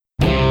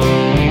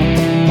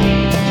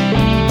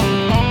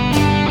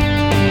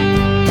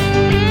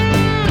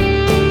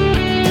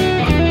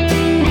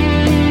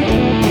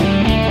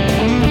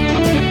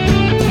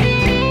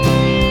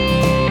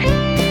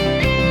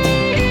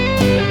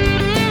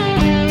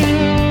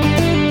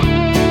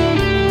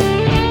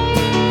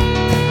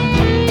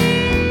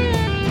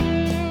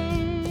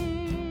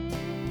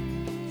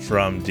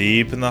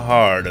deep in the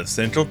heart of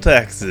Central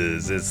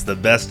Texas, it's the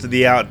Best of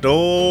the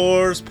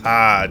Outdoors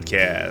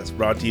podcast,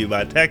 brought to you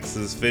by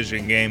Texas Fish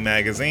and Game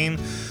Magazine,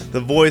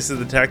 the voice of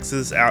the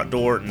Texas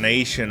outdoor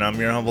nation. I'm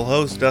your humble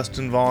host,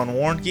 Dustin Vaughn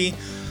Warnke,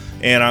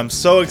 and I'm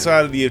so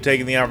excited that you've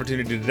taken the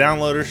opportunity to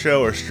download our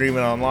show or stream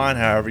it online,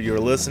 however you're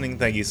listening.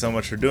 Thank you so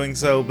much for doing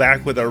so.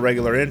 Back with our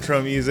regular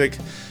intro music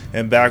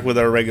and back with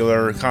our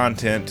regular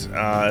content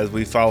as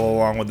we follow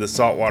along with the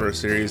Saltwater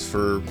series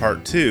for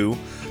part 2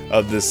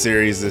 of this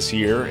series this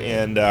year.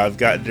 And I've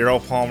got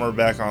Daryl Palmer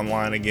back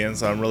online again,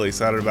 so I'm really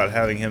excited about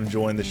having him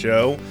join the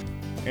show.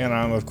 And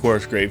I'm, of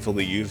course, grateful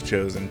that you've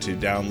chosen to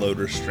download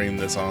or stream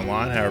this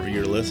online. However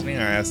you're listening,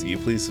 I ask that you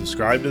please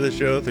subscribe to the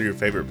show through your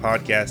favorite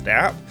podcast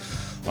app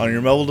on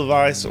your mobile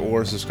device,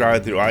 or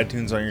subscribe through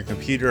iTunes on your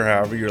computer.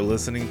 However you're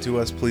listening to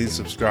us, please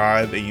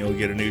subscribe and you'll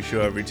get a new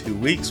show every 2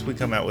 weeks. We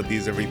come out with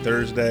these every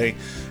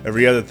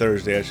other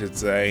Thursday, I should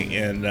say,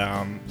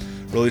 and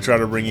really try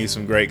to bring you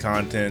some great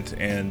content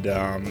and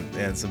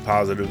some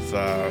positive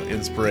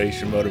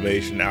inspiration,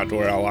 motivation,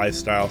 outdoor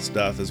lifestyle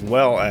stuff, as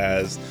well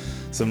as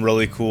some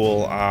really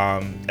cool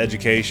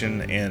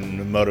education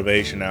and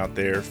motivation out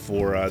there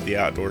for the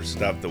outdoor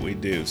stuff that we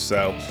do.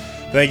 So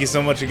thank you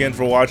so much again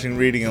for watching,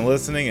 reading, and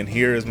listening, and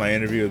here is my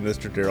interview with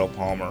Mr. Daryl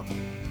Palmer.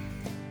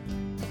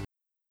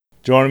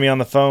 Joining me on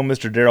the phone,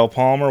 Mr. Daryl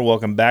Palmer.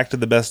 Welcome back to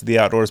the Best of the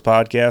Outdoors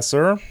podcast,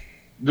 sir.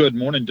 Good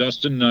morning,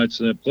 Dustin. It's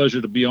a pleasure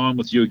to be on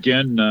with you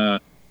again.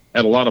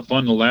 Had a lot of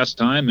fun the last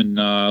time, and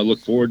look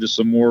forward to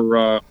some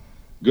more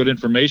good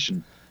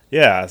information.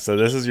 Yeah, so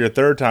this is your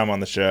third time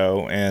on the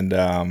show, and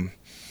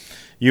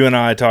you and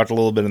I talked a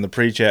little bit in the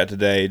pre-chat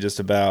today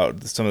just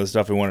about some of the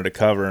stuff we wanted to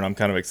cover, and I'm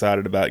kind of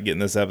excited about getting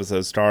this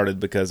episode started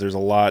because there's a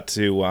lot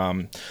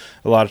to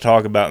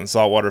talk about in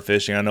saltwater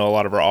fishing. I know a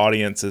lot of our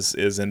audience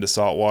is into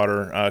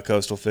saltwater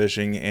coastal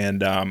fishing,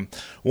 and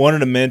wanted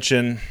to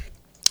mention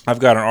I've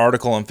got an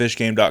article on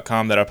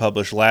fishgame.com that I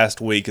published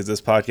last week, as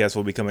this podcast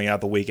will be coming out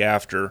the week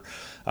after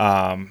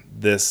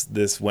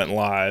this went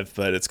live,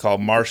 but it's called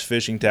Marsh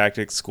Fishing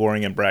Tactics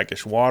Scoring in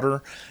Brackish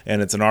Water,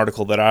 and it's an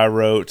article that I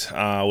wrote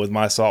with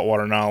my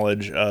saltwater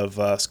knowledge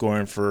of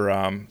scoring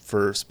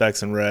for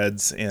specks and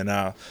reds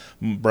in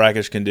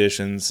brackish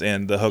conditions,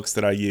 and the hooks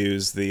that I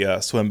use, the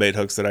swim bait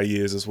hooks that I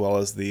use, as well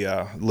as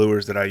the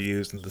lures that I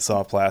use, and the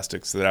soft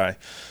plastics that I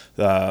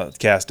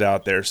cast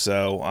out there.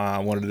 So I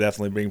wanted to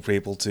definitely bring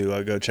people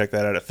to go check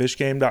that out at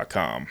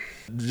fishgame.com.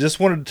 Just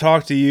wanted to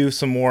talk to you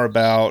some more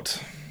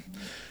about,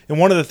 and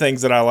one of the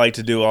things that I like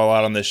to do a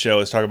lot on this show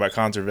is talk about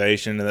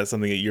conservation, and that's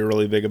something that you're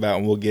really big about,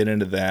 and we'll get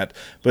into that.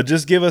 But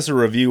just give us a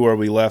review where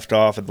we left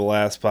off at the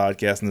last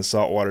podcast in the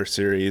Saltwater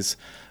series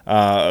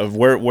of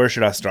where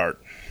should I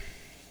start?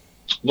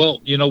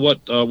 Well, you know what?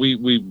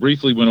 We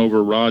briefly went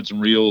over rods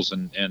and reels,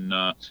 and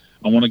I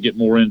want to get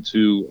more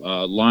into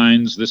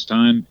lines this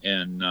time,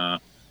 and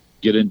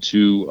get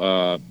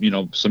into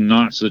some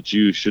knots that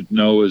you should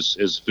know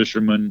as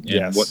fishermen, and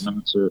yes, what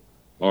knots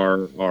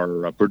are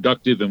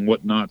productive, and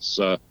what knots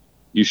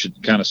you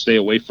should kind of stay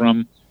away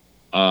from,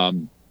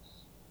 and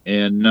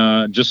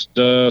just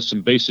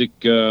some basic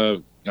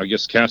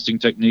casting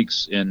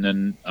techniques, and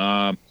then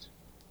how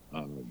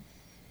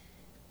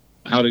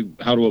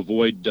to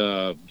avoid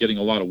getting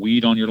a lot of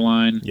weed on your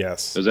line.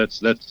 Yes,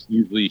 because that's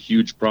usually a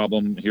huge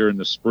problem here in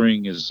the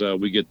spring, is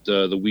we get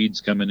the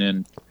weeds coming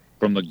in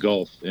from the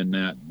Gulf and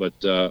that.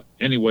 But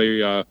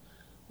anyway, I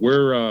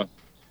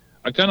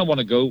kind of want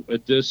to go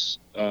at this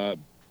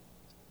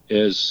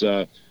as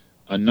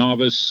a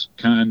novice,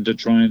 kind of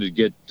trying to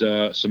get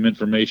some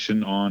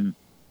information on,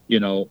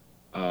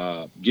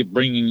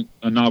 bringing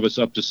a novice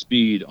up to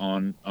speed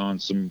on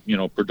some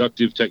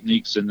productive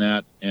techniques in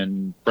that,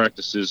 and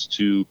practices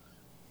to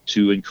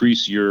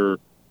increase your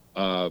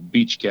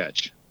beach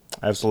catch.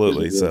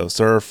 Absolutely. So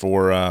surf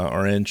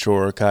or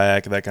inshore,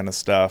 kayak, that kind of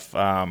stuff.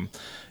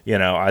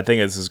 I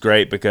think this is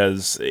great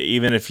because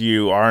even if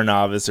you are a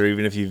novice, or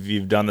even if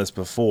you've done this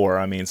before,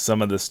 I mean,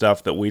 some of the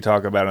stuff that we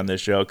talk about on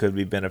this show could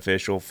be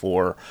beneficial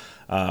for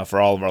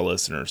all of our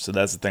listeners. So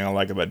that's the thing I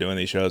like about doing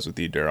these shows with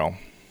you, Daryl.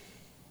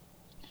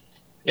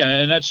 Yeah,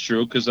 and that's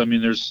true, because I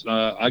mean, there's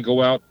I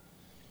go out,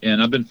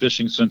 and I've been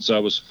fishing since I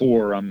was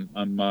 4.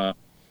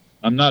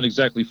 I'm not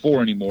exactly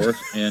 4 anymore,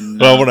 and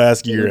well, I want to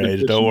ask you your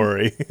age. Don't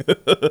worry.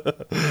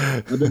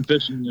 I've been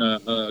fishing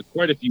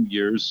quite a few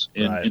years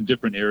in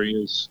different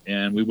areas,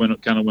 and we went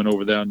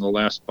over that in the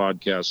last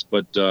podcast.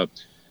 But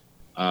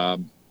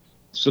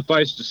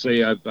suffice to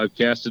say, I've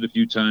casted a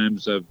few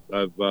times.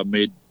 I've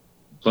made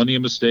plenty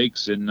of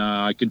mistakes, and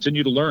I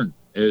continue to learn.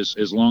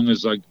 As long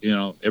as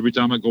every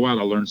time I go out,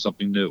 I learn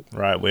something new.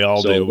 Right, we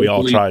all do. We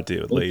all try to,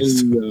 at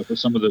least. For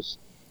some of this.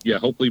 Yeah,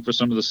 hopefully for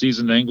some of the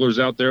seasoned anglers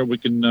out there, we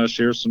can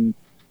share some.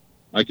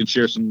 I can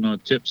share some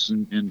tips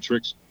and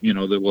tricks,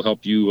 that will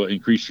help you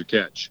increase your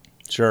catch.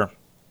 Sure.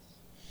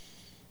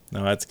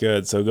 No, that's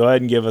good. So go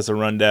ahead and give us a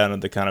rundown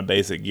of the kind of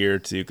basic gear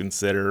to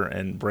consider,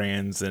 and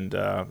brands and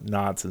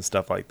knots and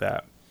stuff like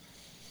that.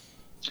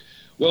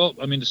 Well,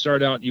 I mean, to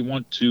start out, you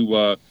want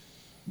to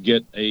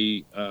get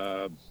a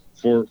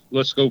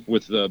let's go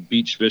with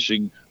beach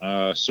fishing,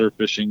 surf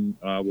fishing.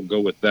 We'll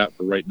go with that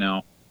for right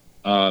now.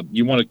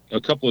 You want a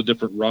couple of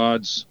different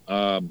rods,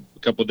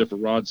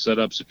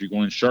 setups. If you're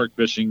going shark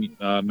fishing,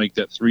 make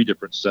that 3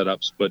 different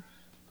setups. But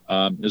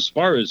as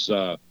far as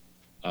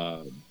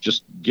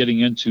just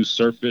getting into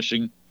surf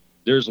fishing,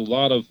 there's a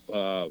lot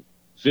of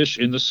fish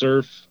in the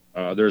surf.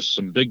 There's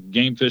some big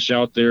game fish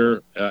out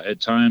there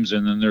at times,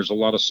 and then there's a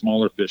lot of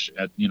smaller fish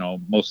at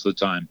most of the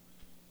time.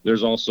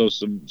 There's also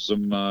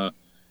some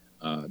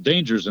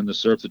dangers in the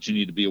surf that you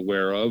need to be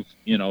aware of.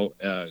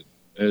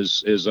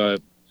 As I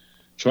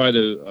try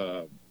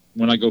to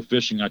when I go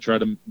fishing, I try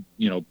to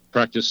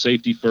practice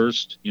safety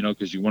first.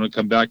 Because you want to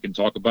come back and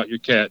talk about your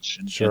catch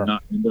and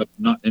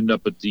not end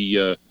up at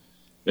the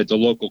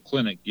local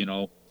clinic.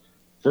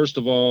 First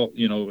of all,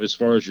 as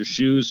far as your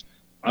shoes,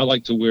 I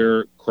like to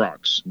wear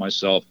Crocs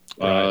myself.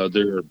 Right.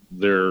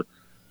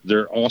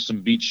 They're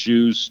awesome beach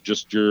shoes,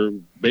 just your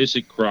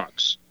basic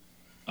Crocs.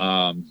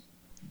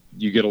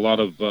 You get a lot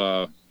of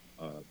I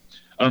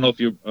don't know if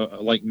you're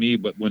like me,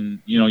 but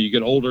when you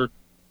get older,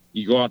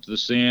 you go out to the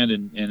sand,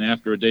 and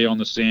after a day on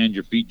the sand,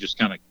 your feet just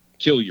kind of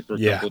kill you for a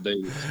couple of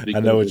days.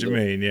 I know what you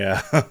mean.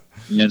 Yeah.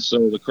 And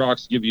so the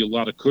Crocs give you a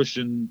lot of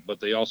cushion,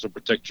 but they also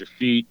protect your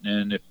feet.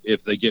 And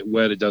if they get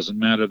wet, it doesn't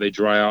matter. They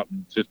dry out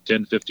in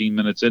 10-15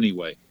 minutes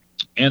anyway.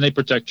 And they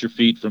protect your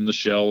feet from the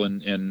shell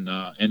and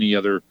any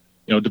other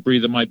debris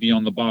that might be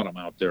on the bottom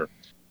out there.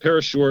 Pair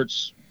of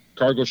shorts,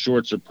 cargo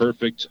shorts are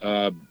perfect.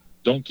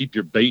 Don't keep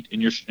your bait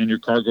in your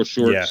cargo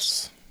shorts.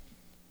 Yes.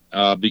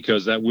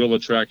 Because that will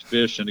attract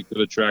fish and it could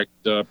attract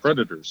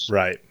predators.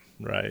 Right.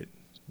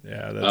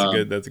 Yeah,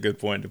 that's a good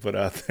point to put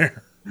out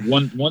there.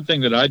 One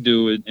thing that I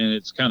do, and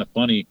it's kind of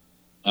funny,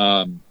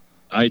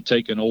 I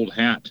take an old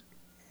hat.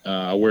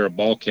 I wear a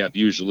ball cap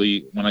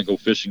usually when I go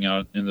fishing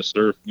out in the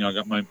surf. I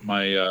got my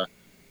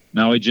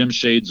Maui Jim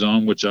shades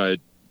on, which I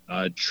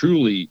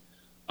truly,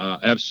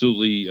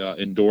 absolutely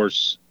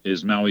endorse.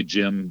 Is Maui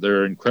Jim.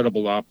 They're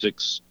incredible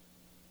optics.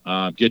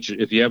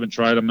 If you haven't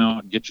tried them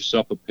out, get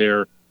yourself a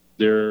pair.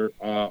 They're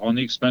on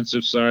the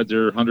expensive side.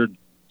 They're $100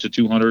 to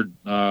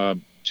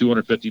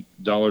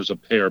 $250 a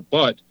pair.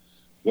 But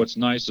what's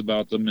nice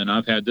about them, and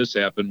I've had this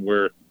happen,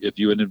 where if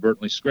you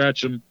inadvertently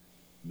scratch them,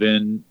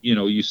 then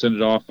you send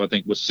it off. I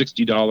think with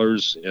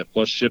 $60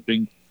 plus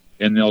shipping,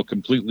 and they'll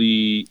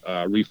completely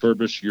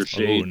refurbish your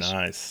shades. Oh,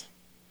 nice.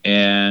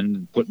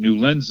 And put new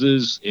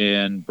lenses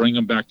and bring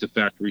them back to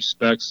factory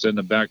specs. Send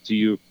them back to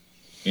you,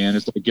 and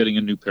it's like getting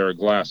a new pair of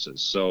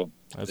glasses. So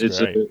it's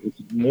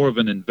more of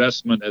an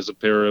investment as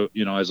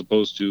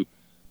opposed to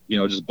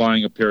just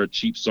buying a pair of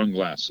cheap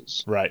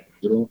sunglasses. Right.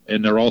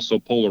 And they're also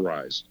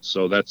polarized,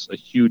 so that's a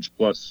huge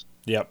plus.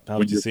 Yep,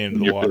 helps you see into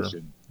the water.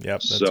 Fishing.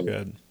 Yep, that's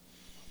good.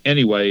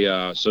 Anyway,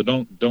 so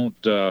don't.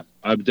 I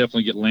would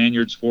definitely get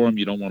lanyards for them.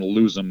 You don't want to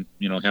lose them.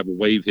 Have a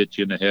wave hit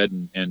you in the head,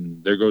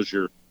 and there goes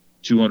your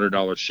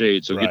 $200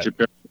 shade. So get your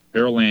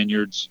pair of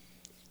lanyards.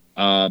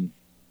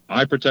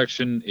 Eye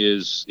protection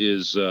is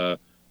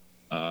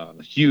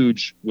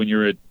huge when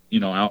you're at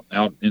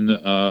out in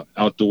the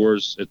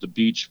outdoors at the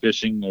beach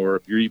fishing, or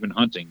if you're even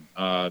hunting.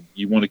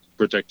 You want to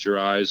protect your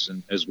eyes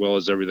and as well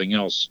as everything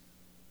else.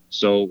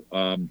 So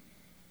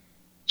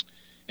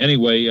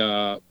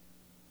anyway,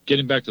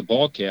 getting back to the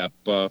ball cap,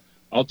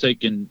 I'll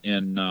take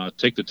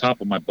take the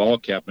top of my ball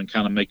cap and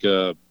kind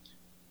of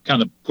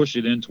push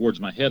it in towards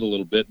my head a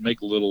little bit,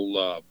 make a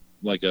little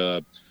like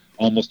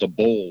almost a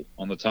bowl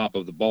on the top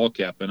of the ball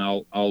cap, and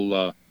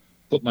I'll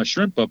put my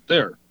shrimp up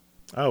there.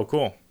 Oh,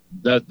 cool.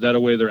 That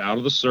way they're out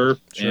of the surf,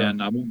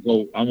 and I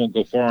won't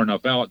go far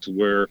enough out to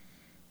where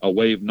a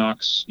wave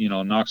knocks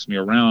me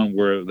around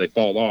where they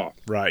fall off.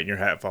 Right, and your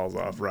hat falls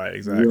off. Right,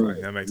 exactly.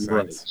 Right, that makes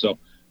sense. Right.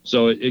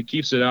 So it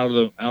keeps it out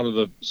of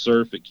the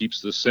surf. It keeps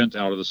the scent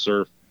out of the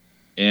surf,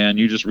 and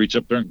you just reach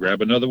up there and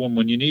grab another one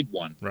when you need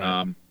one.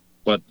 Right.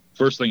 But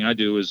first thing I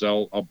do is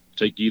I'll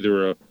take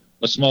either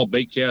a small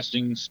bait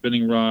casting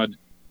spinning rod,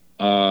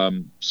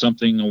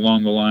 something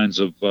along the lines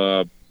of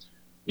a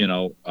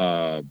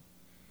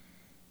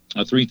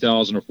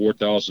 3,000 or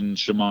 4,000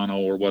 Shimano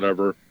or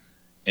whatever,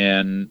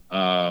 and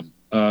a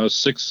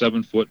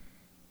 6-7 foot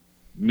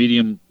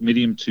medium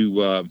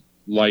to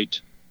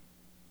light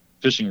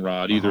fishing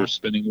rod, either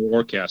spinning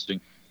or casting.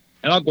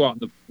 And I'll go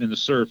out in the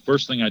surf.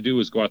 First thing I do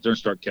is go out there and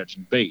start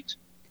catching bait.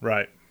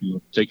 Right.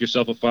 Take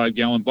yourself a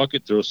 5-gallon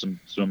bucket, throw some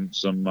and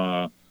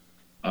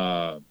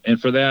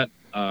for that,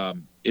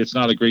 it's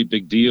not a great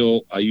big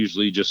deal. I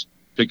usually just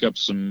pick up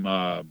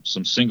some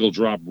single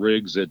drop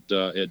rigs at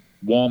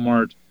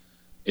Walmart.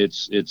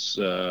 It's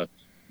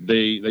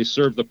they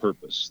serve the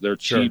purpose. They're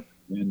cheap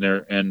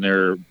and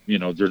they're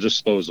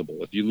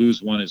disposable. If you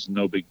lose one, it's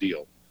no big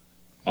deal.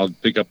 I'll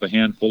pick up a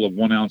handful of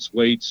 1 ounce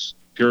weights,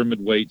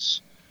 pyramid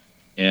weights,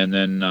 and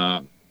then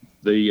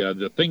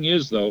the thing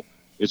is though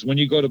is when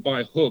you go to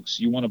buy hooks,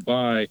 you want to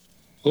buy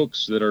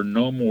hooks that are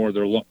no more.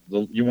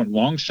 You want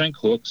long shank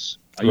hooks.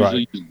 I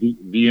usually use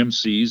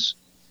VMCs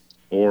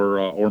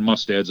or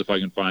mustads if I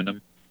can find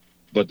them.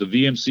 But the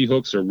VMC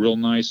hooks are real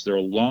nice. They're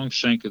a long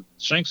shank.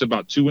 Shank's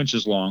about 2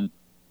 inches long,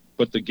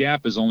 but the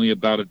gap is only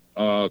about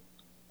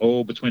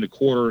between a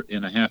quarter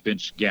and a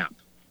half-inch gap.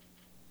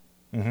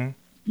 Mm-hmm.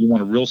 You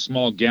want a real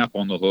small gap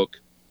on the hook.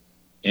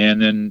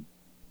 And then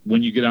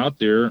when you get out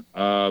there,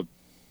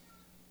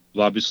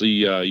 obviously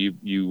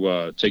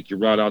you take your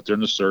rod out there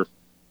in the surf.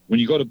 When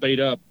you go to bait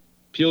up,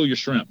 peel your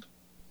shrimp.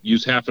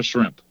 Use half a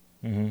shrimp.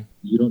 Mm-hmm.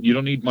 You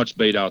don't need much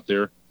bait out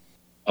there.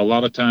 A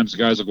lot of times,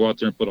 guys will go out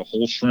there and put a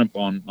whole shrimp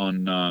on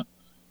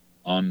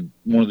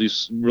one of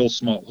these real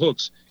small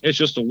hooks. It's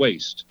just a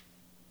waste,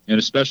 and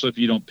especially if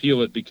you don't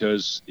peel it,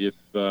 because if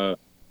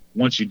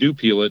once you do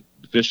peel it,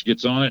 the fish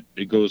gets on it.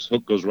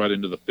 Hook goes right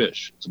into the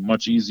fish. It's a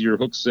much easier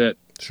hook set.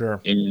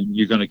 Sure. And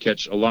you're going to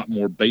catch a lot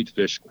more bait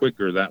fish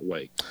quicker that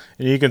way.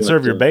 And you can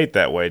serve your bait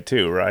that way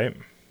too, right?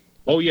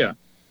 Oh yeah.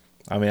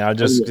 I mean, I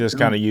just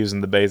kind of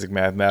using the basic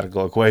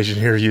mathematical equation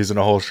here, using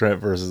a whole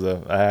shrimp versus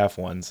a half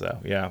one. So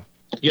yeah.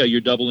 Yeah,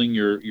 you're doubling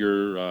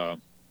your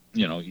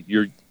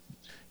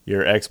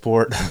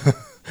export.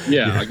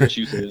 Yeah, I guess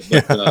you said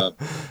it. But,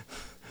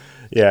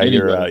 yeah,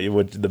 anyway.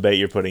 the bait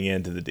you're putting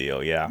into the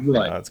deal. Yeah,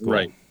 right. That's cool.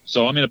 Right.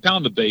 So I mean, a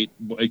pound of bait,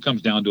 it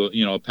comes down to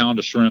a pound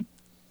of shrimp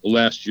will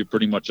last you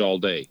pretty much all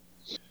day.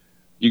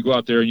 You go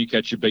out there and you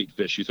catch your bait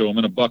fish. You throw them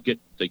in a bucket.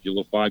 Take your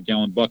little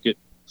 5-gallon bucket,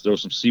 throw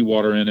some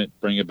seawater in it,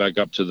 bring it back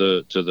up to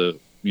the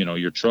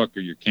your truck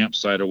or your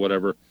campsite or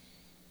whatever.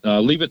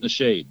 Leave it in the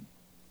shade,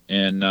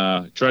 and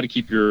try to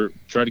keep your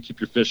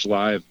fish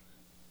live.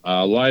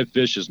 Live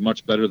fish is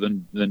much better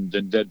than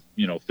dead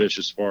fish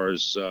as far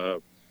as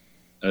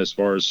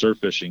surf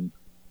fishing.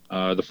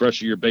 The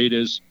fresher your bait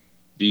is,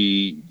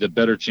 the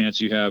better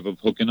chance you have of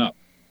hooking up.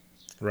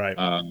 Right.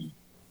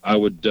 I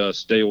would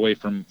stay away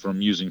from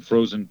using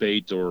frozen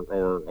bait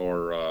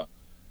or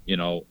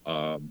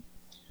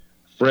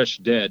fresh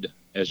dead,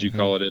 as you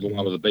call it, at a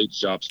lot of the bait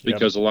shops,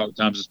 because a lot of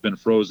times it's been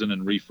frozen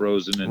and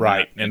refrozen. And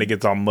right, and it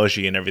gets all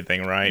mushy and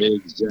everything, right?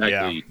 Exactly.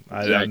 Yeah,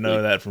 exactly. I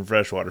know that from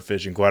freshwater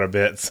fishing quite a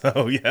bit,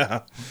 so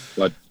yeah.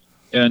 But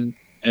and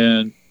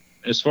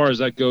as far as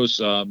that goes,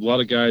 a lot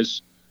of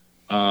guys,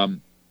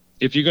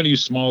 if you're going to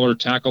use smaller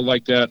tackle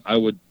like that, I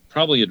would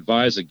probably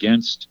advise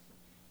against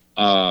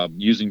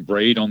using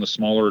braid on the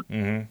smaller,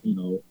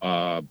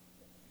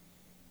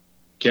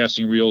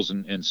 casting reels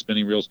and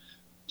spinning reels,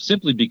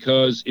 simply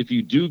because if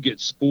you do get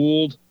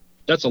spooled,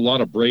 that's a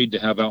lot of braid to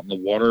have out in the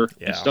water,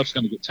 and stuff's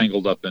going to get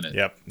tangled up in it.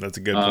 Yep, that's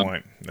a good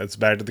point. That's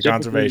back to the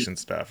conservation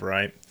stuff,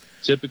 right?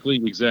 Typically,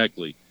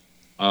 exactly.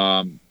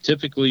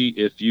 Typically,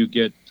 if you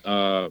get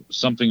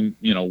something,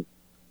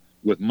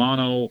 with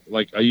mono,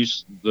 like I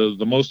use,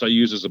 the most I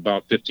use is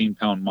about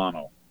 15-pound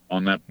mono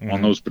on that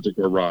on those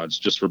particular rods,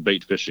 just for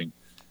bait fishing.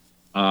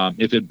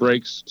 If it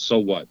breaks, so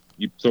what?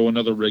 You throw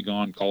another rig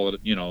on, call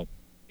it,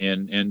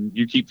 and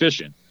you keep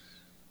fishing.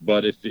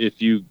 But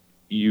if you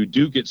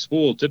do get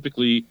spooled,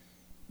 typically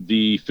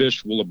the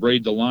fish will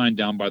abrade the line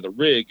down by the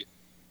rig,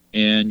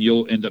 and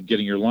you'll end up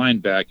getting your line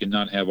back and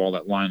not have all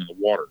that line in the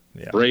water.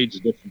 Yeah. Braid's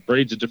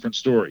a different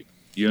story.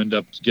 You end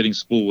up getting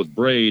spooled with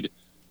braid.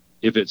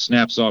 If it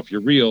snaps off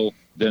your reel,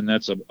 then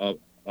that's a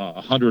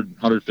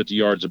 150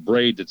 yards of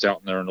braid that's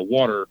out in there in the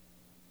water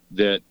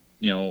that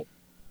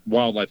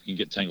wildlife can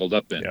get tangled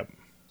up in. Yep.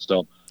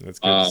 So that's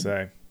good to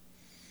say.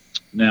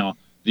 Now,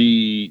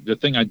 the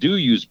thing I do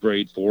use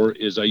braid for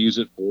is I use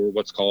it for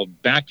what's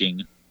called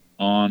backing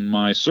on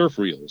my surf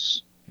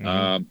reels.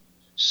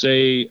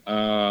 Say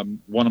one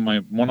of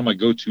my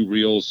go-to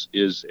reels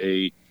is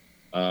a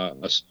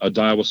Daiwa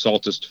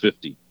Saltist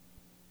 50.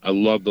 I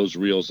love those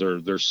reels.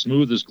 They're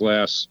smooth as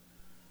glass.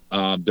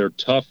 They're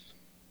tough.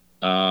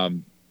 All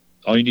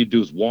you need to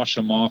do is wash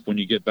them off when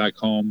you get back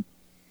home.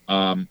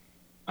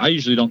 I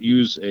usually don't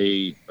use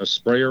a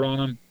sprayer on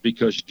them,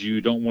 because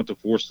you don't want to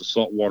force the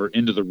salt water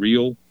into the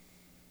reel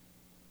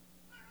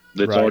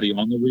that's already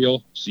on the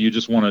reel. So you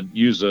just want to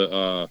use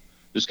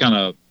just kind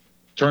of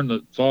turn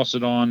the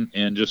faucet on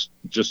and just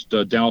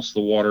douse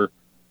the water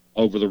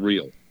over the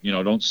reel.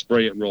 Don't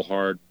spray it real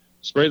hard.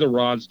 Spray the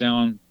rods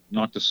down,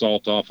 knock the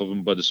salt off of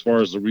them. But as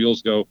far as the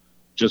reels go,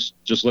 just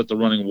let the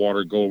running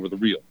water go over the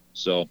reel.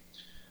 So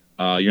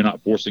you're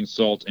not forcing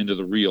salt into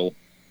the reel.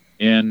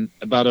 And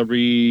about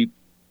every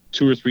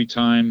 2 or 3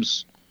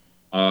 times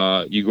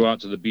you go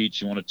out to the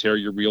beach, you want to tear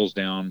your reels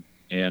down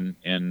and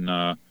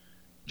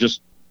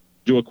just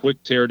do a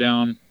quick tear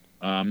down.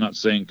 I'm not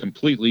saying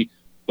completely,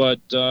 but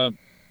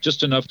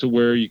just enough to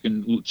where you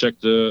can check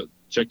the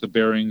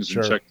bearings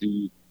and check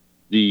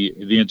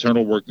the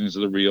internal workings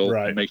of the reel,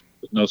 and make sure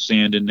there's no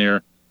sand in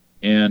there,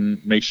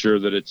 and make sure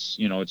that it's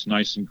it's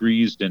nice and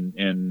greased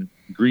and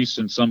grease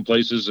in some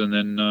places, and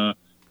then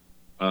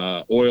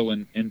oil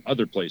in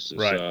other places.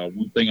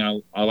 One thing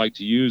I like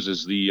to use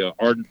is the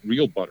Ardent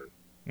reel butter.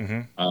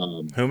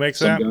 Who makes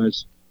that?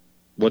 Guys,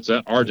 what's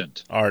that?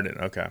 Ardent. Ardent.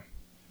 Okay.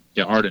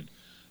 Yeah, Ardent.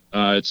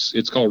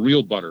 It's called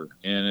reel butter,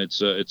 and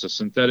it's a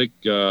synthetic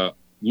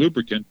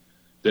lubricant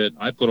that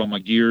I put on my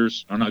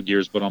gears, or not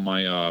gears, but on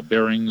my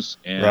bearings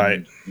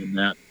and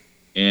that,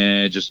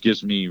 and it just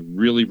gives me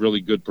really,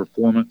 really good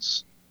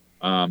performance.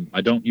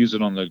 I don't use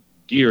it on the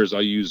gears.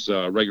 I use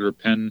regular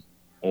Pen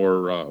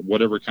or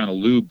whatever kind of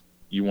lube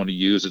you want to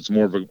use. It's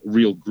more of a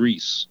real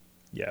grease.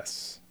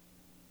 Yes.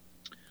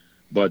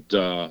 but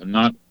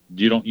not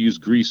you don't use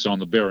grease on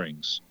the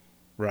bearings.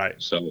 Right.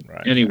 So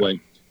Right. anyway,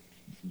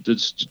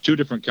 there's two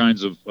different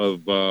kinds of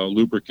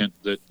lubricant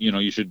that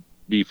you should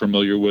be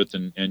familiar with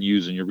and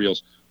use in your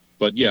reels.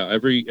 But yeah,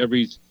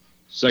 every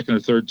second or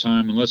third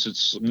time, unless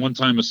it's one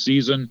time a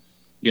season,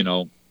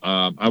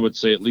 I would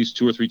say at least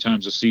 2 or 3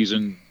 times a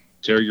season,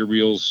 tear your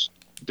reels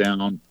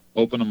down,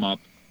 open them up,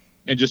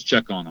 and just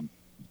check on them,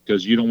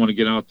 because you don't want to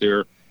get out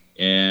there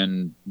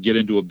and get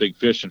into a big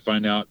fish and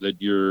find out that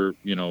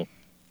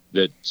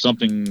that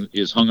something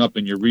is hung up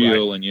in your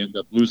reel, and you end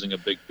up losing a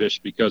big fish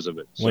because of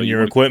it. So when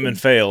your equipment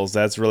fails,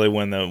 that's really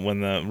when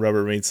the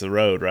rubber meets the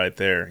road right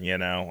there.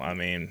 I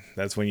mean,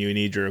 that's when you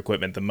need your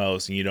equipment the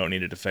most, and you don't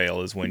need it to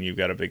fail, is when you've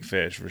got a big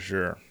fish, for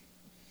sure.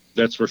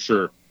 That's for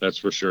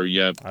sure.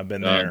 Yeah. I've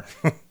been there.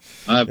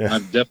 I've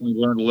definitely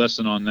learned a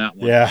lesson on that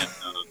one. Yeah.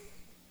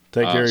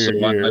 Take care of your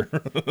gear.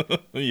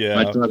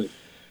 Yeah.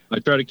 I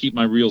try to keep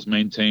my reels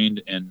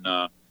maintained, and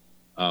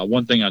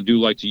one thing I do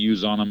like to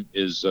use on them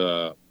is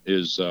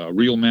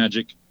Reel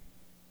Magic,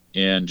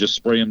 and just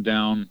spray them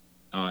down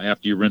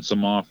after you rinse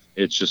them off.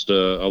 It's just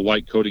a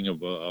light coating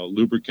of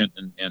lubricant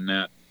and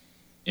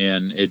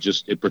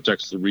it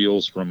protects the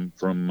reels from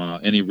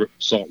any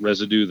salt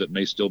residue that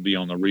may still be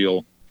on the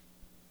reel,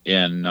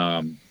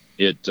 and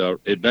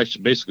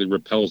it basically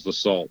repels the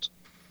salt,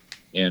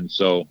 and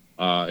so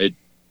it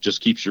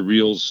just keeps your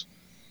reels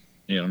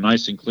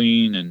nice and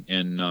clean,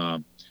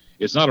 and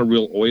it's not a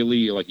real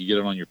oily, like you get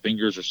it on your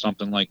fingers or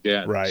something like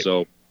that. Right.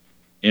 So,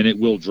 and it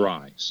will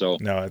dry. So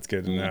no, that's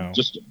good to know.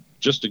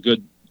 Just a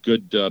good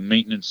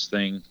maintenance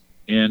thing.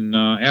 And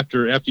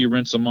after you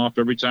rinse them off,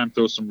 every time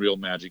throw some Reel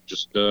Magic,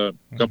 just a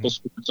couple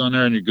spoons on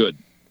there, and you're good.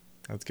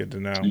 That's good to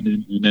know.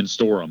 And then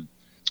store them.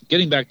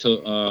 Getting back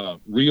to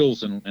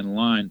reels and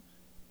line,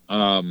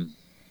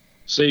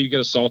 say you get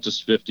a Saltus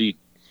 50.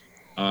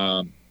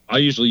 I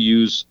usually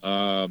use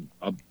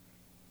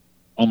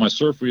on my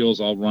surf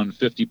reels, I'll run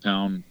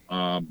 50-pound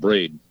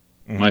braid.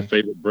 My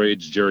favorite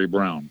braid's Jerry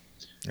Brown.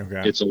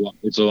 Okay. It's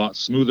a lot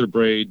smoother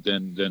braid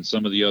than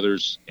some of the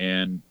others,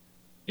 and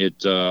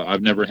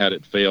I've never had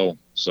it fail,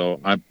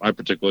 so I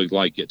particularly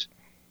like it.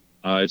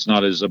 It's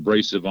not as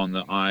abrasive on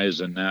the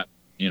eyes and that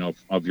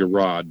of your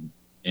rod.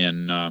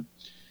 And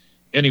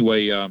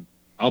anyway,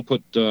 I'll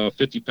put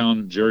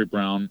 50-pound Jerry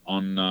Brown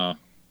on.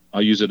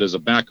 I'll use it as a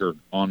backer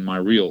on my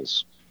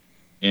reels.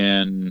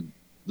 And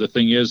the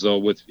thing is,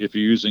 though, if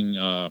you're using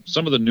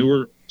some of the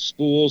newer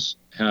spools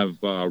have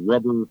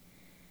rubber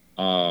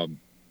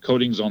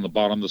coatings on the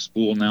bottom of the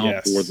spool now.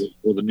 Yes.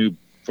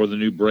 for the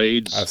new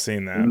braids. I've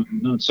seen that.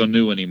 Not so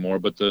new anymore,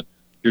 but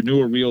your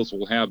newer reels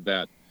will have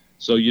that,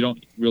 so you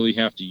don't really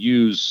have to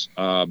use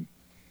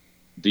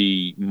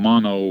the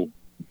mono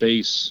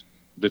base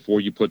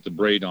before you put the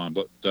braid on.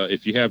 But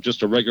if you have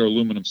just a regular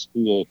aluminum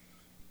spool,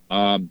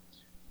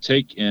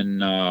 take and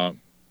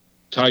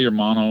tie your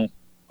mono.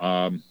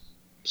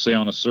 Say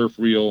on a surf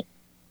reel,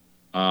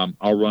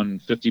 I'll run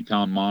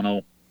 50-pound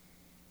mono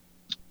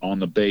on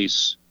the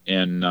base,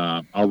 and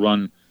I'll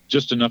run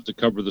just enough to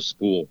cover the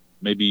spool,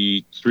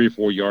 maybe 3 or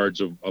 4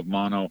 yards of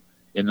mono,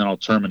 and then I'll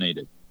terminate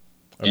it.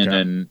 Okay. And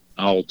then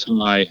I'll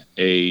tie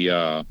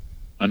an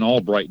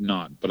Albright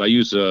knot, but I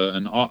use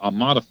a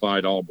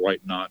modified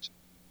Albright knot.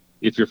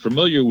 If you're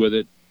familiar with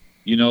it,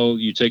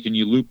 you take and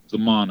you loop the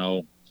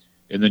mono,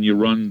 and then you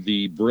run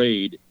the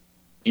braid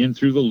in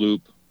through the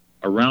loop,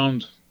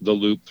 around the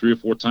loop 3 or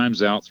 4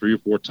 times out, 3 or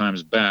 4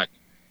 times back,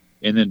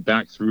 and then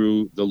back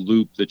through the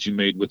loop that you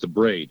made with the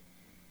braid.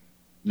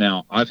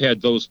 Now, I've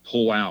had those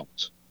pull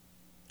out.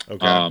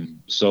 Okay.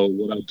 So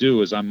what I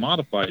do is I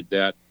modified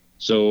that,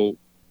 so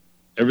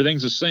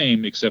everything's the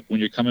same, except when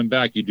you're coming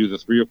back, you do the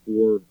 3 or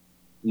 4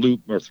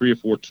 loop or 3 or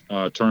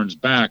 4 turns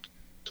back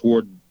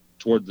toward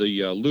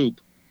the loop,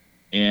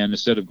 and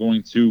instead of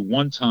going through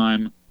one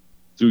time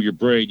through your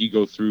braid, you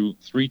go through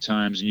 3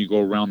 times, and you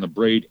go around the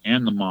braid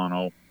and the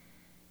mono,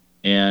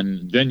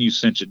 and then you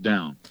cinch it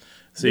down.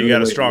 So you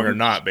got a stronger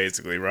knot,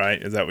 basically,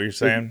 right? Is that what you're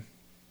saying?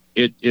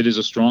 It is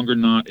a stronger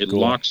knot. It cool.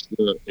 locks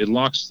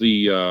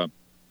the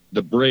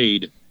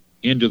braid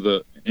into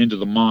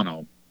the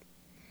mono,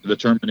 the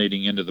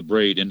terminating end of the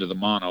braid into the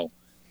mono,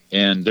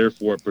 and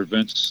therefore it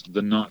prevents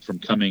the knot from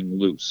coming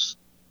loose.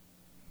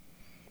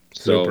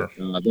 Super.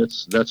 So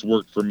that's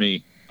worked for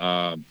me.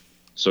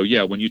 So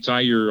yeah, when you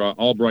tie your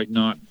Albright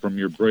knot from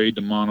your braid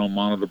to mono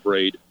to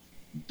braid,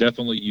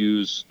 definitely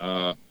use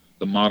the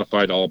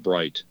modified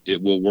Albright.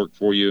 It will work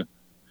for you.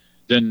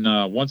 Then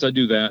once I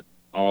do that,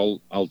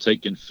 I'll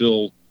take and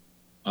fill.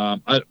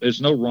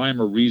 There's no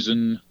rhyme or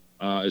reason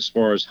as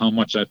far as how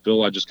much I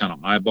fill. I just kind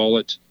of eyeball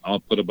it. I'll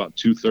put about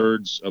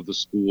 2/3 of the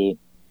spool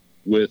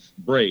with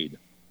braid,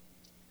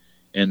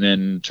 and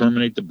then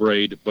terminate the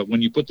braid. But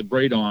when you put the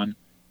braid on,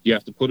 you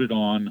have to put it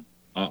on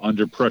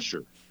under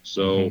pressure.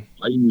 So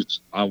I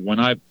use when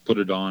I put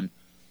it on,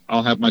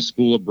 I'll have my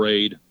spool of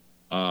braid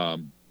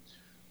on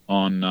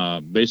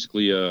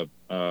basically a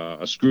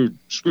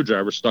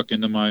screwdriver stuck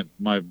into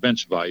my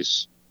bench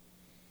vise,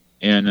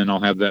 and then I'll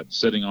have that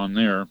sitting on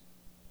there.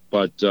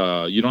 But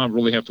you don't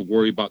really have to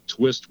worry about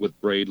twist with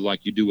braid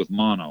like you do with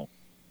mono.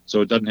 so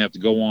it doesn't have to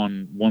go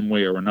on one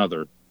way or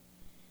another.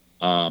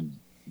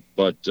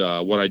 But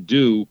what I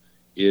do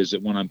is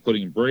that when I'm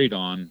putting braid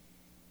on,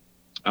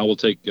 I will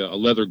take a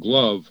leather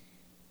glove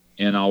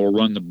and I will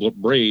run the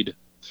braid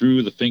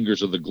through the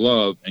fingers of the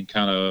glove and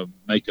kind of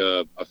make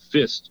a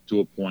fist to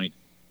a point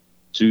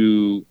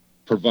to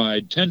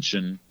provide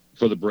tension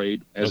for the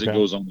braid as it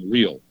goes on the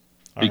reel.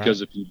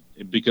 Because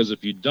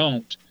if you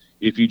don't,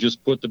 if you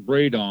just put the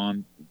braid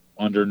on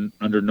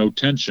under no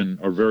tension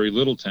or very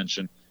little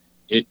tension,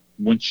 if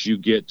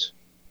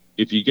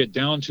you get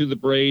down to the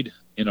braid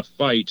in a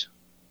fight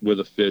with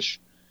a fish,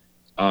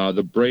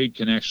 the braid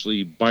can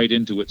actually bite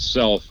into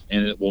itself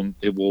and it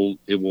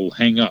will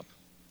hang up.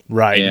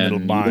 Right, and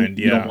it'll bind.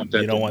 you don't want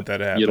that. You don't want that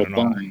to happen It'll at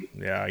all. bind,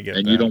 Yeah, I get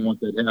and that. you don't want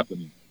that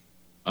happening.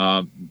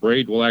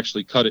 Braid will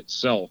actually cut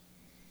itself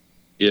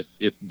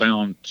if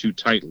bound too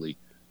tightly.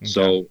 Okay.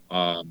 So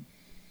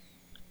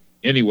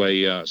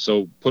anyway,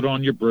 so put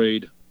on your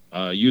braid.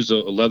 Use a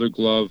leather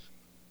glove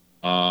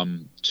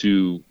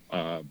to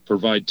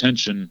provide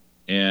tension,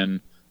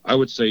 and I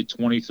would say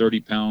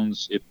 20-30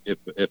 pounds, if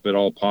at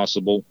all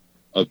possible,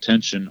 of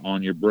tension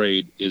on your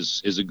braid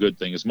is a good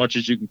thing. As much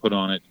as you can put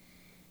on it.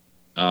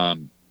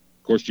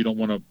 Of course, you don't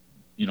want to,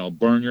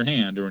 burn your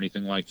hand or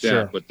anything like that.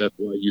 Sure. But that's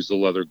why I use the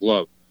leather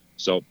glove.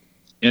 So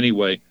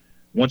anyway,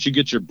 once you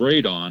get your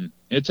braid on,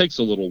 it takes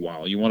a little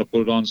while. You want to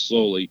put it on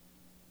slowly,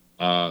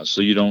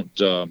 so you don't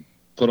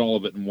put all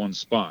of it in one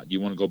spot.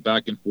 You want to go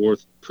back and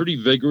forth pretty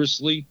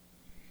vigorously.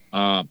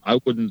 I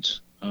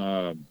wouldn't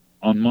on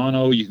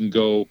mono. You can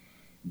go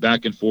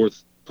back and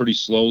forth pretty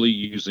slowly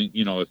using,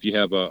 if you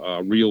have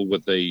a reel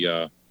with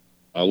a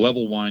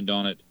level wind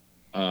on it,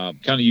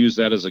 kind of use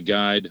that as a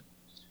guide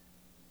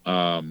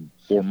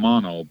for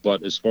mono.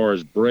 But as far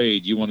as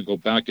braid, you want to go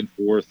back and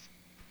forth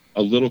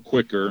a little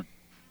quicker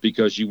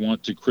because you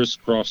want to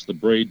crisscross the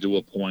braid to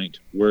a point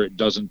where it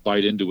doesn't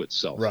bite into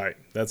itself. Right,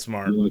 that's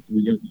smart.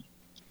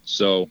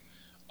 So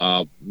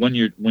when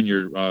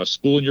you're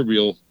spooling your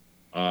reel,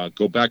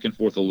 go back and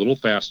forth a little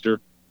faster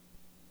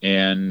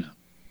and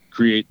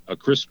create a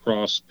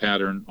crisscross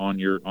pattern on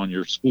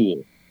your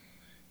spool.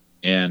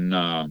 And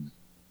I'm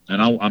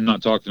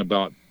not talking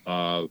about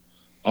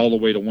all the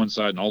way to one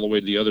side and all the way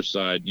to the other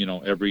side,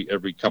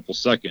 every couple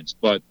seconds,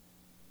 but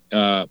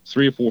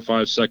 3 or 4 or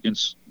 5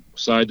 seconds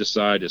side to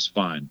side is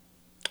fine.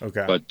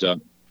 Okay. But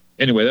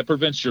anyway, that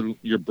prevents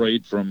your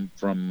braid from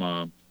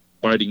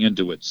biting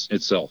into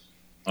itself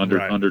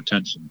under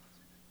tension.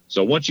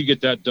 So once you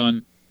get that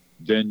done,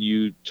 then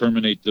you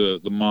terminate the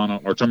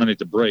mono, or terminate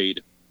the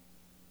braid.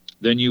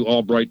 Then you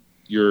albright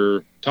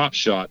your top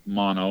shot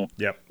mono,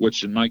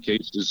 which in my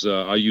case is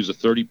I use a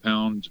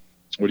 30-pound,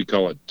 what do you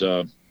call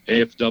it,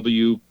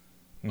 AFW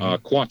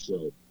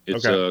Quattro.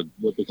 It's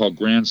what they call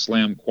Grand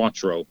Slam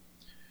Quattro.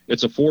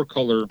 It's a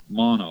 4-color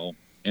mono,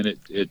 and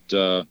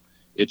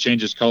it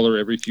changes color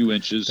every few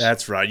inches.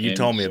 That's right. You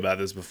told me about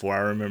this before. I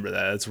remember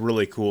that. It's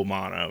really cool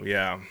mono.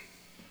 Yeah.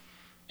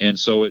 And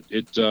so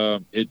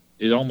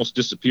it almost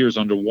disappears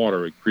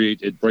underwater.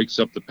 It breaks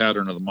up the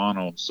pattern of the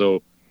mono.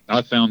 So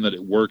I found that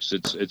it works.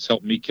 It's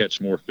helped me catch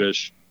more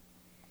fish,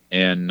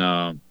 and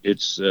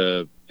it's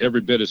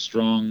every bit as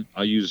strong.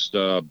 I used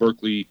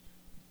Berkley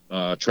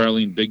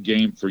trilene big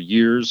game for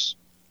years,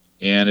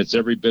 and it's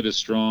every bit as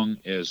strong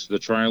as the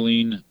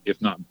trilene,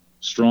 if not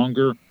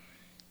stronger.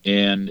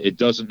 And it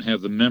doesn't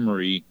have the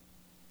memory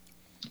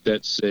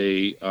that,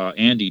 say,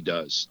 Andy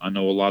does. I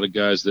know a lot of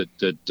guys that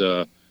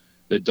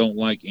don't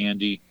like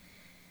Andy,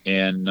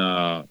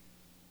 and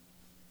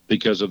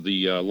because of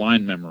the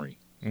line memory.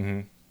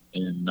 Mm-hmm.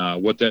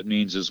 And what that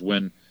means is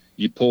when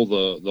you pull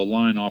the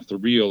line off the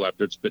reel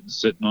after it's been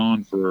sitting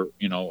on for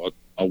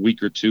a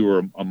week or two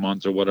or a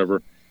month or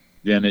whatever,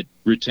 then it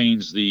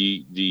retains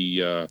the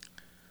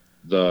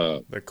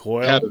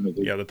coil, pattern of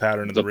the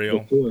pattern of the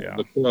reel,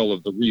 the coil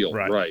of the reel,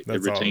 right?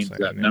 It retains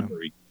that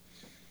memory.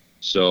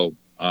 So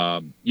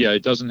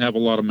it doesn't have a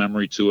lot of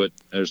memory to it.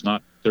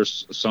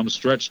 There's some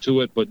stretch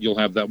to it, but you'll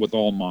have that with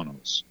all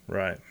monos,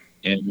 right?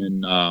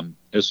 And then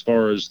as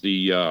far as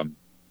the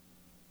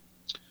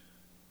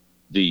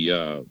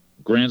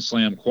Grand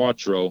Slam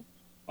Quattro,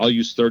 I'll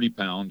use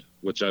 30-pound,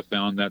 which I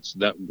found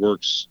that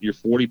works. Your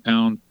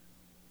 40-pound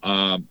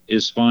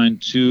is fine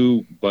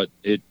too, but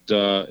it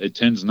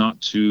tends not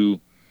to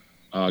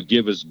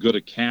give as good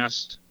a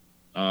cast.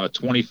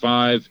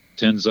 25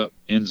 ends up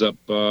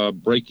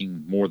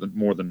breaking more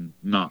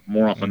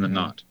often than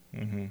not.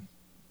 Mm-hmm.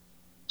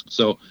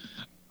 So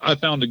I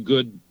found a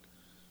good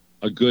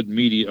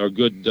medium, or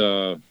good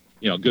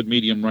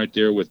medium right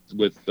there with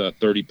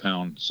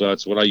 30-pound. So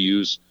that's what I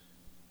use.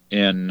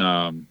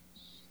 And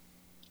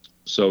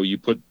so you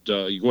go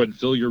ahead and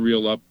fill your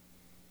reel up.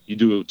 You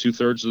do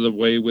 2/3 of the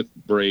way with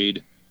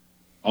braid,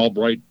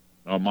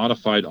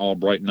 modified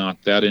Albright knot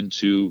that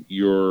into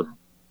your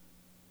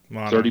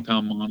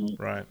 30-pound mono,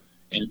 right?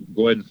 And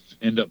go ahead and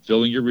end up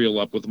filling your reel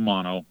up with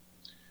mono.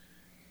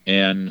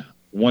 And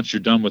once you're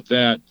done with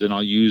that, then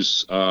I'll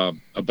use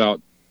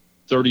about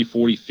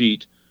 30-40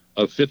 feet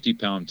of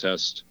 50-pound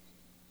test,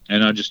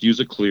 and I just use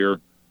a clear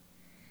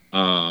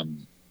of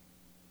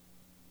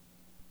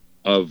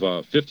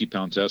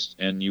 50-pound test,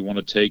 and you want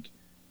to take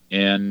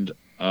and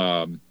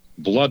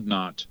blood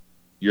knot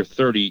your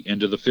 30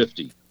 into the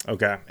 50.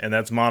 Okay, and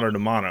that's mono to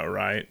mono,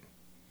 right?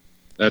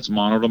 That's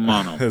mono to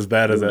mono. As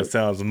bad as Right. that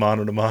sounds,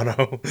 mono to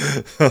mono.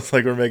 It's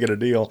like we're making a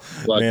deal,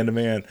 But, man to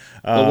man.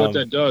 but what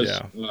that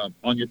does Yeah.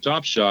 on your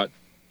top shot,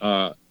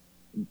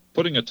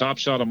 putting a top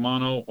shot of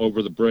mono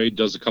over the braid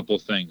does a couple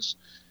of things.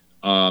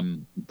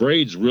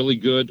 Braid's really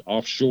good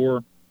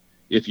offshore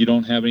if you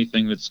don't have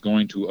anything that's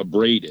going to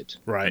abrade it.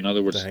 Right. In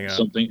other words, Hang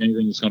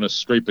anything that's going to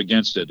scrape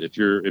against it. If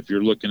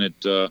you're looking at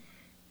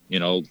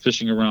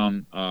fishing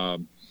around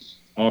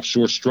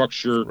offshore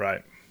structure,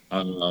 Right.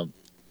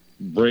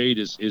 braid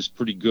is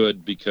pretty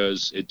good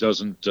because it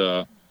doesn't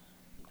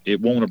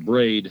it won't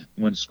abrade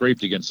when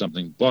scraped against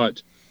something.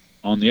 But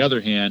on the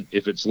other hand,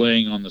 if it's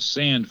laying on the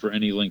sand for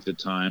any length of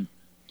time,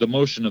 the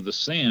motion of the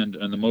sand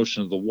and the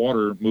motion of the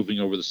water moving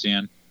over the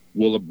sand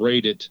will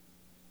abrade it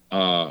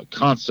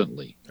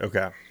constantly.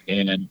 Okay.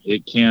 And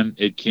it can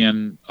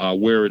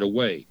wear it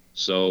away.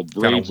 So Kind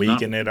braid's of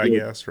weaken not it, good. I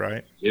guess,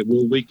 right? It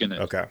will weaken it.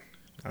 Okay.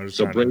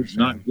 So braid's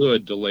not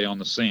good to lay on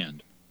the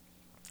sand.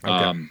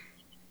 Okay.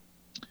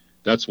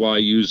 That's why I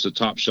use the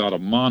top shot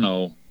of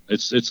mono.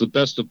 It's the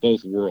best of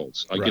both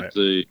worlds. I get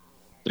the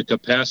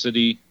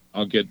capacity.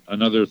 I'll get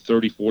another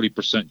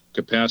 30-40%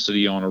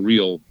 capacity on a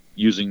reel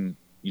using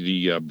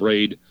the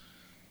braid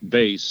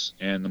base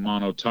and the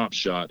mono top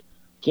shot.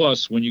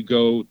 Plus, when you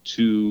go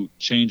to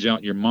change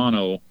out your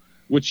mono,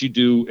 which you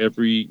do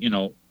every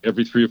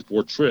 3 or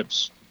 4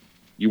 trips,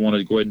 you want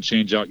to go ahead and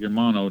change out your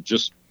mono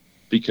just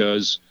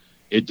because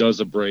it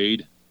does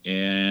abrade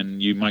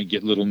and you might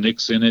get little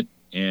nicks in it.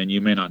 And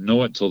you may not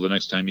know it till the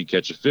next time you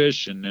catch a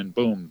fish, and then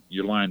boom,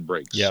 your line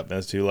breaks. Yep,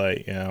 that's too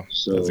late. Yeah,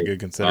 so that's a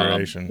good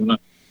consideration.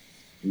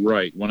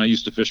 When I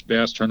used to fish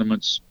bass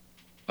tournaments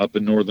up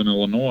in northern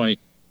Illinois,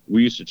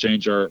 we used to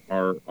change our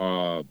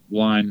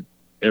line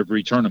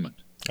every tournament.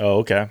 Oh,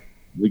 okay.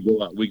 We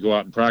go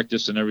out and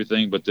practice and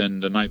everything, but then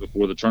the night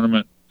before the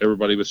tournament,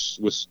 everybody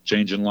was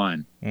changing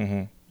line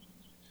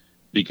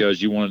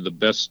because you wanted the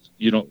best.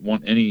 You don't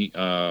want any.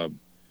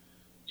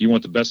 You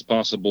want the best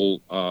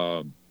possible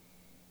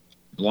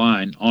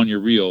line on your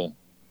reel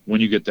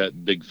when you get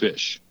that big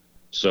fish.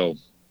 So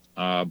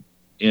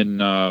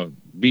in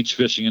beach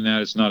fishing and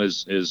that, it's not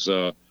as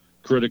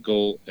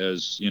critical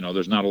as,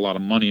 there's not a lot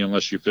of money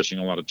unless you're fishing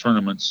a lot of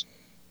tournaments.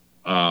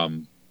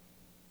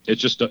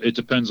 It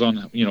depends on,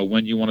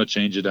 when you want to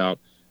change it out.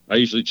 I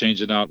usually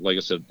change it out, like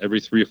I said, every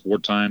 3 or 4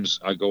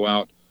 times I go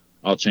out,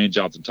 I'll change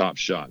out the top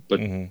shot. But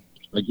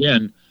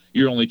again,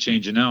 you're only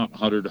changing out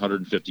 100,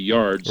 150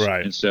 yards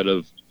instead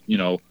of,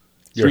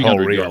 your whole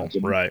reel. yards.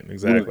 Right,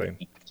 exactly.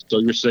 Right. So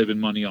you're saving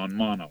money on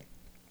mono.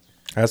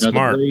 That's now,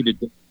 smart.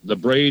 The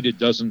braid, it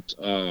doesn't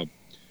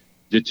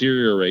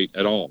deteriorate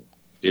at all.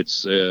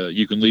 It's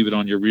you can leave it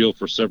on your reel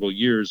for several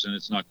years and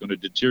it's not going to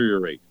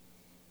deteriorate.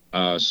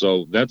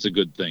 So that's a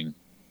good thing.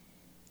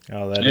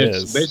 Oh, that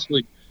is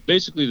basically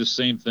the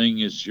same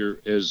thing as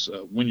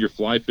when you're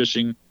fly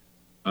fishing.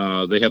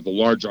 They have the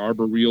large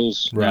arbor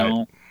reels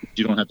now.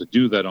 You don't have to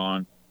do that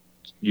on.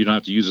 You don't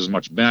have to use as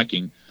much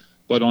backing.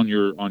 But on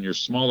your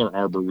smaller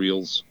arbor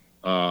reels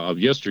of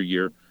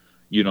yesteryear,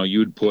 you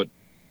would put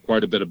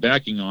quite a bit of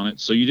backing on it,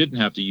 so you didn't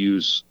have to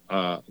use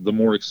the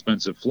more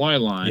expensive fly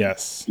line.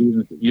 Yes.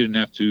 You didn't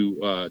have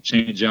to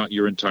change out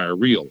your entire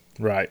reel.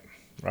 Right.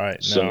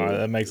 So, no,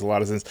 that makes a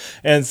lot of sense.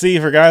 And see,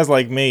 for guys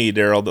like me,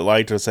 Daryl, that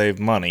like to save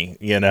money,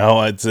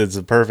 it's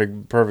a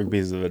perfect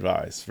piece of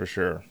advice for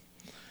sure.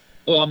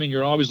 Well, I mean,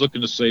 you're always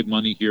looking to save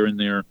money here and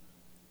there,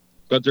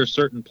 but there's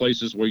certain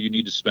places where you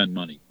need to spend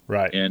money.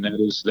 Right. And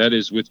that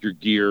is with your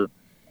gear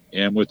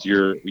and with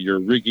your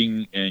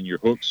rigging and your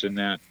hooks and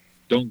that.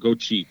 Don't go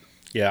cheap.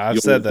 Yeah, I've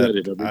said that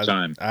every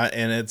time.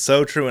 And it's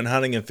so true in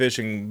hunting and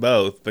fishing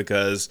both,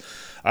 because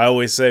I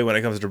always say when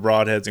it comes to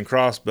broadheads and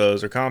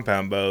crossbows or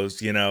compound bows,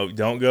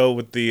 don't go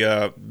with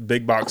the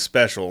big box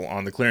special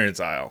on the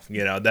clearance aisle.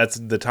 That's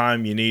the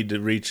time you need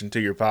to reach into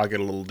your pocket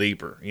a little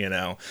deeper,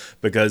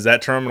 because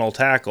that terminal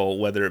tackle,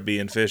 whether it be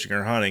in fishing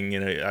or hunting,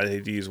 I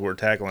hate to use the word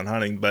tackle in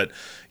hunting, but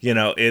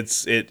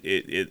that's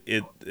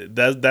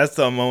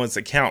the moments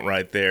that count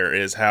right there,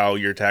 is how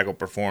your tackle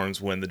performs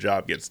when the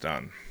job gets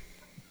done.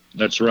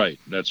 That's right.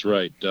 You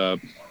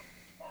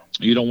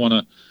don't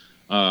want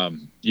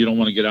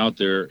to get out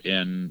there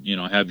and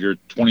have your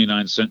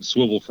 29-cent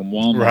swivel from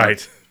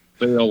Walmart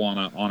fail on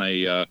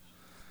a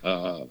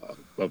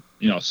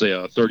say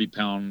a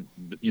 30-pound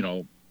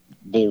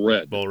bull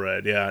red. Bull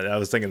red, yeah. I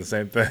was thinking the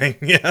same thing.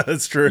 Yeah,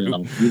 that's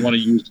true. You want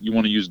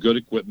to use good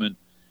equipment,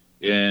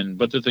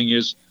 but the thing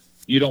is,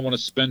 you don't want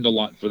to spend a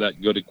lot for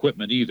that good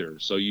equipment either.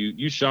 So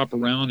you shop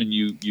around and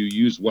you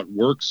use what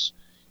works.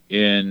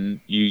 And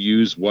you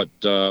use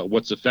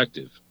what's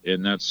effective,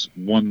 and that's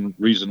one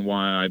reason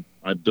why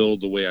I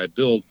build the way I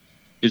build,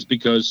 is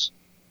because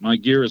my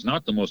gear is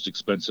not the most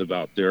expensive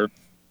out there.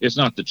 It's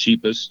not the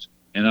cheapest,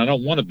 and I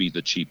don't want to be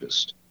the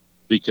cheapest,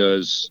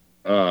 because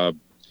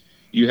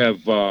you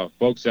have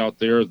folks out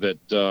there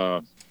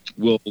that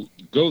will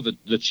go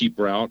the cheap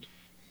route,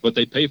 but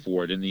they pay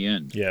for it in the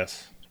end.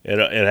 Yes.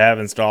 it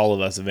happens to all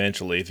of us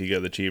eventually if you go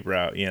the cheap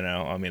route.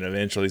 I mean,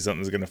 eventually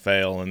something's going to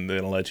fail and they're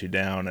going to let you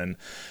down. And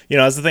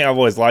that's the thing I've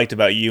always liked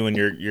about you and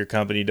your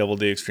company, Double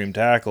D Extreme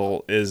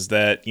Tackle, is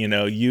that you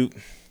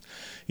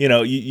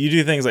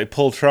do things like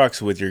pull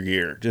trucks with your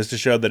gear just to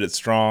show that it's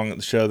strong,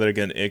 show that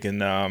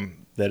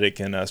it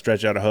can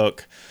stretch out a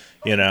hook.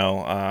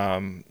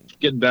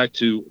 Getting back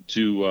to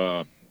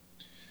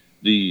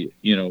the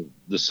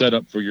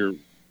setup for your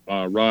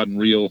rod and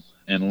reel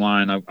and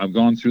line. I've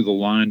gone through the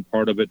line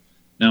part of it.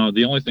 Now,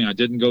 the only thing I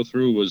didn't go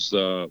through was,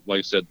 like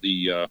I said,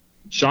 the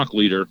shock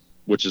leader,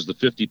 which is the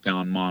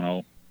 50-pound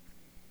mono,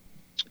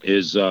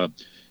 is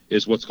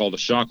what's called a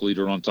shock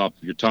leader on top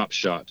of your top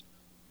shot.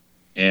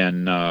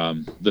 And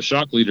the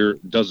shock leader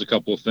does a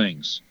couple of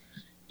things.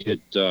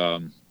 It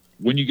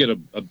when you get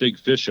a big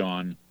fish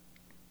on,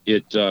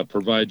 it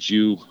provides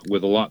you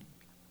with a lot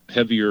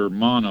heavier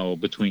mono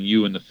between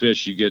you and the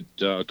fish. You get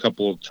a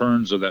couple of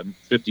turns of that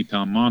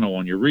 50-pound mono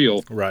on your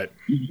reel. Right.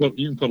 You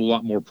can put a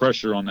lot more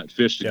pressure on that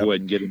fish to go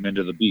ahead and get him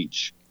into the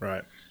beach.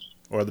 Right.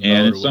 Or the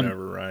boat or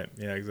whatever. Right.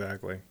 Yeah,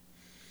 exactly.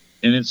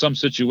 And in some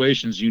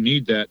situations, you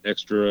need that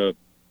extra.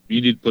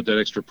 You need to put that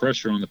extra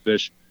pressure on the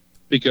fish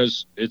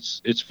because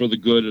it's for the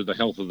good of the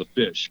health of the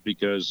fish.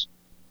 Because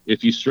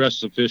if you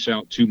stress the fish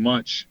out too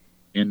much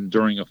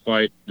during a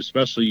fight,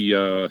 especially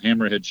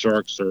hammerhead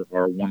sharks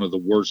are one of the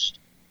worst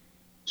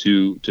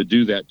to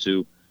do that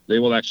to. They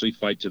will actually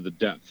fight to the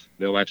death.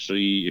 They'll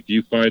actually, if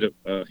you fight a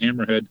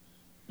hammerhead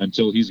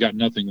until he's got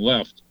nothing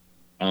left,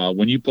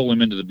 when you pull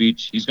him into the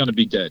beach, he's going to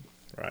be dead.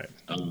 Right.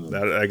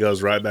 That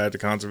goes right back to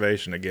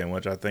conservation again,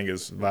 which I think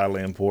is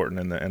vitally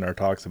important in our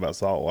talks about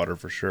saltwater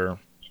for sure.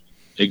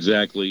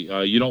 Exactly.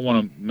 You don't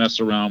want to mess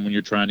around when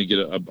you're trying to get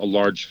a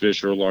large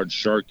fish or a large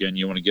shark in.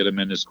 You want to get them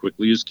in as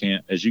quickly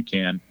as you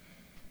can.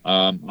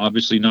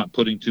 Obviously, not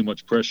putting too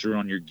much pressure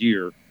on your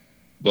gear,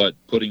 but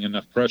putting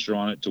enough pressure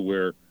on it to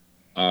where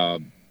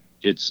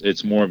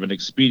it's more of an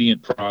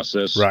expedient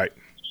process. Right.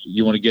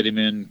 You want to get him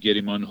in, get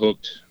him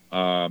unhooked,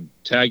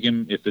 tag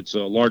him if it's a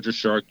larger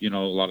shark. A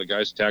lot of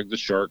guys tag the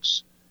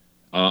sharks,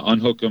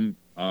 unhook them,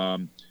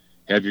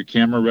 have your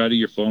camera ready,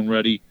 your phone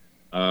ready.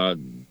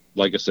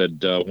 Like I said,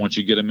 once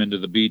you get them into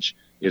the beach,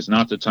 it's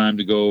not the time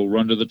to go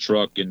run to the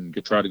truck and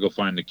try to go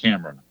find the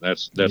camera.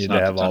 That's you need not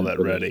to have the time all that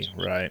ready.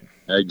 Right.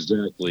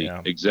 Exactly.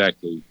 Yeah.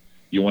 Exactly.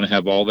 You want to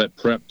have all that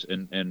prepped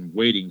and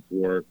waiting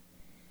for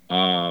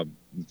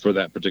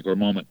that particular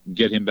moment.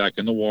 Get him back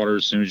in the water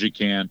as soon as you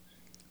can,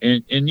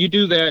 and you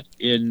do that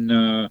in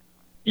a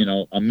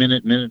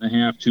minute and a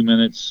half, 2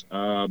 minutes.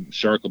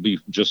 Shark will be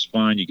just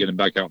fine. You get him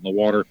back out in the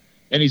water,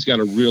 and he's got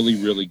a really,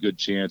 really good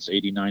chance,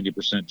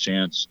 80-90%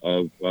 chance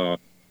of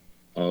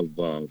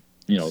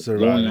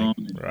surviving, going on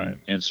right,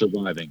 and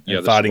surviving.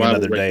 And fighting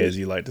another day, as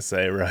you like to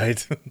say,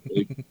 right?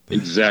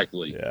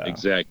 Exactly. Yeah.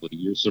 Exactly.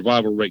 Your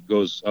survival rate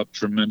goes up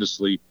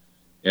tremendously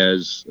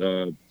as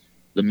the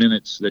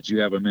minutes that you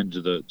have them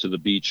into the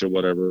beach or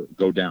whatever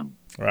go down.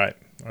 Right.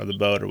 Or the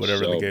boat or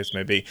whatever the case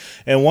may be.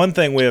 And one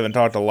thing we haven't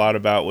talked a lot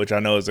about, which I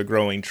know is a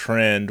growing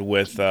trend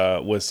with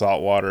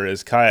saltwater,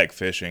 is kayak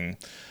fishing.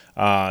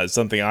 It's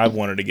something I've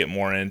wanted to get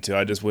more into.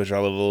 I just wish I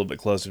lived a little bit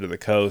closer to the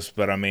coast.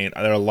 But I mean,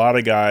 there are a lot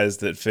of guys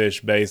that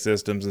fish bay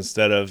systems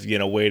instead of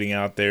wading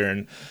out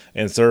there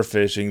and surf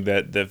fishing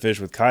that fish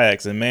with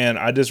kayaks. And man,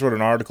 I just wrote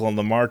an article in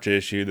the March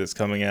issue that's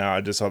coming out.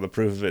 I just saw the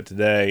proof of it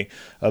today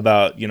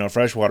about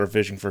freshwater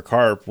fishing for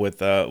carp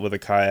with a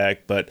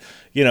kayak. But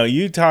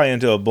you tie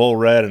into a bull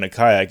red and a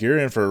kayak, you're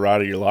in for a ride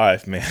of your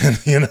life, man.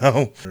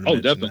 Oh,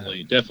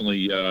 definitely.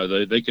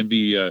 They can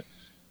be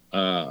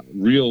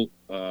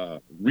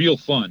real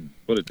fun,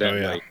 put it that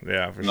way.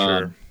 Yeah, for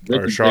sure.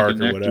 Or a shark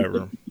or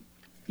whatever.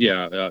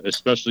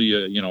 Especially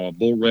a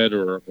bull red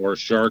or a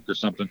shark or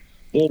something.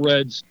 Bull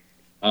reds,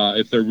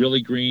 if they're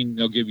really green,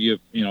 they'll give you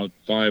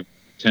 5-10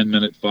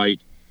 minute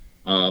fight.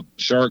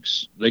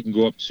 Sharks, they can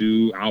go up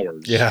to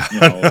hours. Yeah.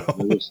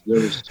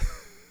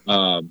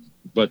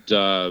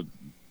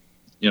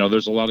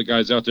 There's a lot of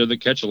guys out there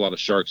that catch a lot of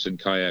sharks in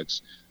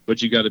kayaks.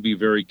 But you got to be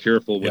very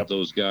careful with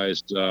those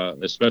guys,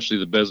 especially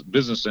the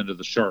business end of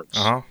the sharks.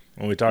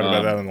 Well, we talked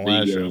about that on the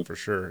last show for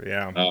sure.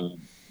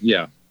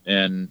 Yeah.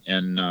 And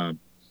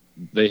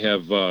they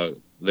have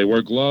they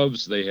wear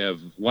gloves. They have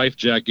life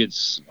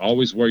jackets.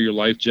 Always wear your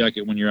life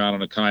jacket when you're out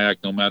on a kayak,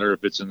 no matter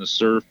if it's in the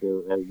surf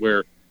or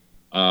where.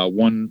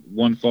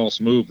 One false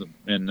move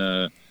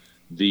and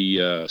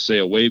say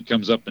a wave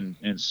comes up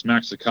and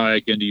smacks the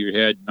kayak into your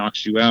head,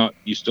 knocks you out.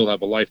 You still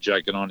have a life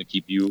jacket on to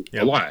keep you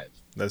alive.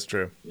 That's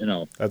true.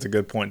 That's a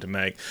good point to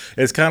make.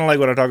 It's kind of like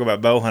when I talk about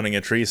bow hunting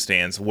at tree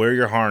stands. Wear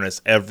your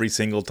harness every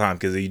single time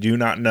because you do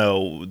not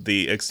know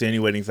the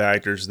extenuating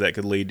factors that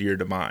could lead to your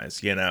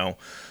demise.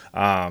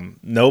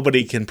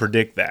 Nobody can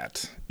predict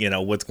that.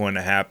 What's going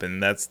to happen.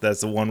 That's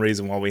the one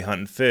reason why we hunt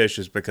and fish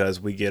is because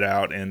we get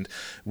out and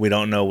we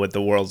don't know what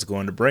the world's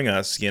going to bring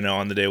us.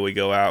 On the day we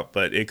go out,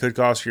 but it could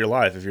cost you your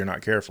life if you're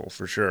not careful,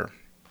 for sure.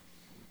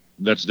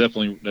 That's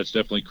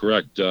definitely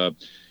correct.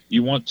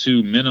 You want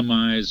to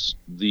minimize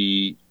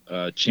the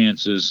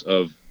chances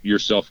of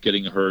yourself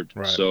getting hurt.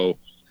 Right. So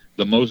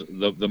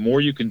the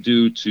more you can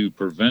do to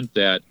prevent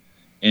that,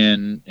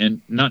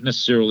 and not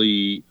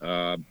necessarily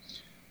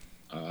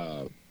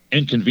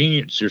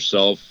inconvenience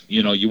yourself.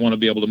 You want to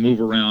be able to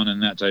move around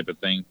and that type of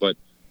thing, but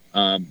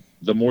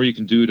the more you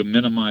can do to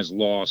minimize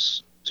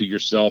loss to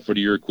yourself or to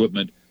your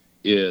equipment,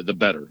 the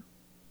better.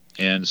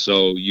 And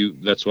so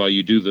that's why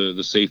you do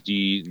the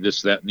safety,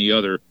 this, that, and the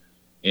other.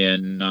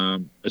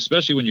 And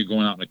especially when you're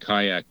going out in a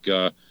kayak,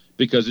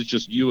 because it's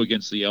just you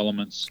against the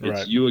elements. It's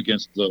Right. you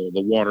against the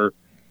water.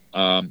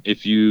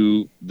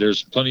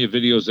 There's plenty of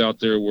videos out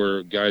there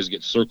where guys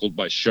get circled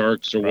by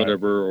sharks or Right.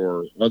 whatever,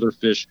 or other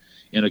fish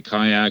in a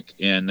kayak,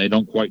 and they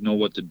don't quite know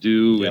what to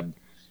do. Yep.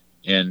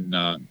 and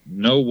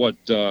know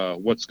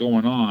what's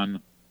going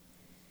on.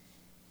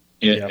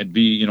 Yep. And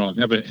be,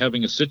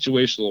 having a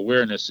situational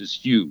awareness is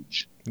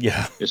huge.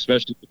 Yeah.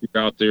 Especially if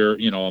you're out there,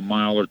 a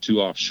mile or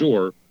two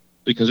offshore,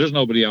 because there's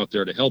nobody out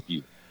there to help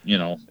you.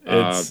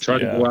 Try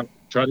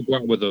to go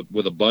out with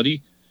a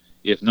buddy.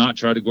 If not,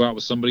 try to go out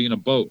with somebody in a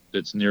boat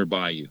that's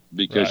nearby you,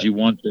 because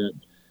Right.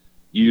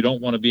 you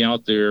don't want to be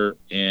out there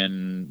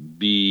and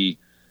be,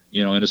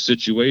 in a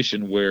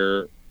situation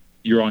where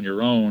you're on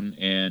your own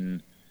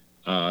and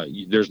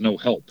there's no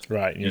help.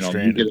 Right. You're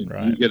stranded.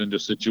 You get into a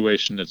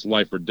situation that's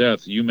life or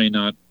death. You may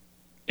not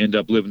end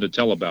up living to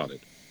tell about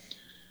it.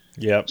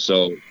 Yep.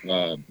 So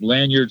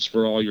lanyards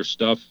for all your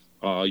stuff,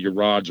 your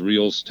rods,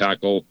 reels,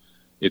 tackle.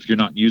 If you're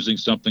not using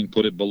something,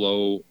 put it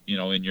below,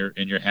 in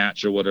your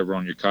hatch or whatever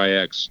on your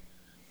kayaks.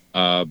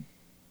 A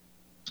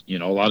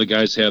lot of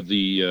guys have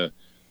the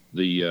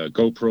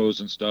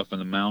GoPros and stuff,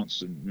 and the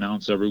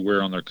mounts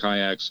everywhere on their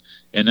kayaks,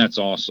 and that's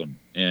awesome.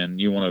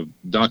 And you want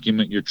to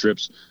document your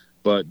trips,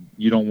 but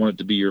you don't want it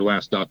to be your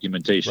last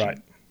documentation. Right.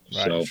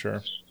 So,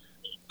 Sure.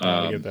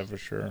 I get that for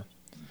sure.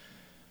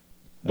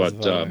 But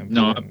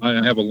no,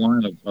 I have a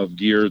line of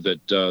gear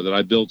that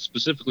I built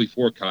specifically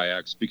for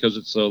kayaks, because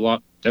it's a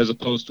lot, as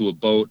opposed to a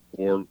boat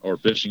or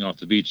fishing off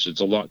the beach.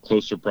 It's a lot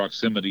closer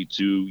proximity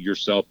to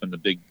yourself and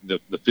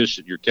the fish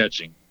that you're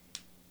catching,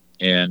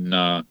 and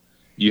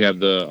you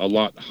have a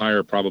lot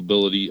higher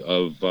probability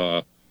of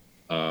a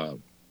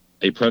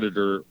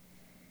predator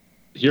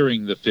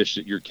hearing the fish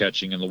that you're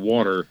catching in the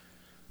water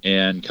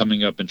and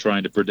coming up and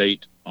trying to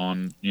predate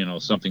on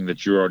something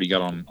that you already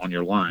got on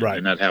your line. Right.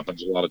 And that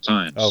happens a lot of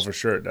times. Oh, for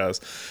sure it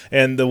does.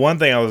 And the one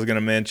thing I was going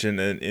to mention,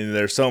 and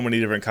there's so many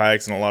different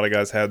kayaks, and a lot of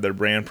guys have their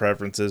brand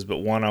preferences, but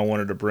one I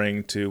wanted to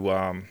bring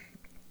to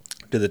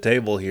the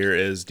table here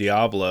is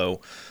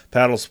Diablo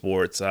Paddle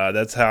Sports.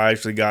 That's how I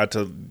actually got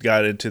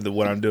into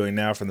what I'm doing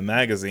now for the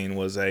magazine.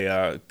 Was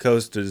a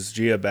Costa's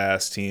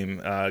Geobass team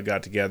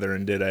got together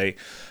and did a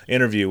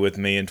interview with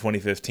me in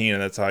 2015,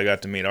 and that's how I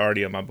got to meet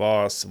Artie, my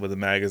boss with the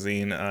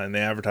magazine in the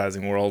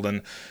advertising world.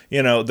 And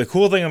the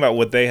cool thing about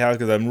what they have,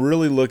 because I'm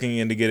really looking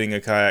into getting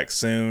a kayak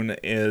soon,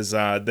 is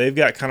they've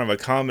got kind of a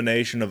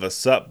combination of a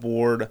SUP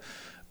board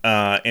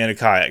and a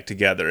kayak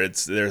together.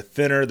 They're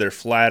thinner, they're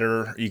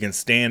flatter, you can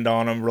stand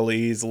on them really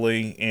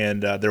easily,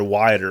 and they're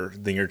wider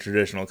than your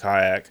traditional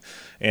kayak.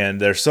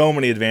 And there's so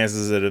many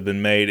advances that have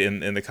been made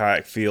in the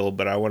kayak field,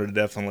 but I wanted to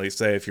definitely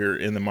say, if you're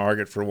in the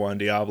market for one,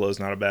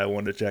 Diablo's not a bad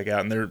one to check out,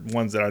 and they're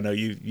ones that I know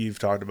you've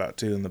talked about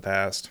too in the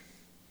past.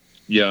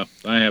 Yeah,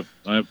 I've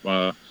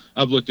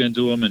looked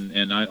into them,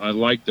 and I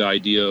like the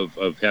idea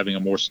of having a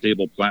more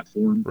stable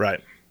platform. Right.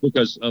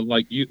 Because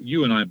like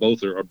you and I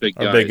both are big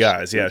guys. Big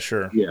guys, yeah,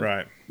 sure. Yeah.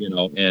 Right.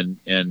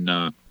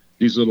 And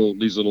these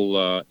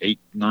little 8,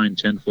 9,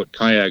 10 foot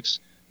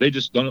kayaks, they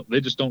just don't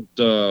fit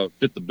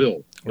the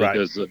bill.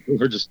 Because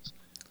we're just,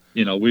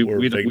 we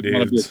want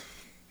to be.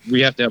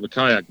 We have to have a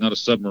kayak, not a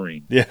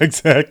submarine. Yeah,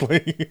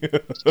 exactly.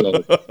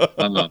 So,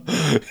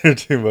 they're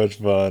too much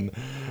fun.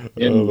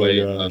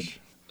 Anyway, oh my gosh.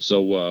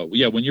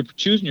 When you're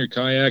choosing your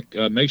kayak,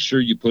 make sure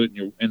you put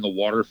it in the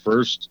water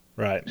first.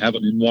 Right. Have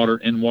an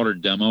in-water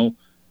demo,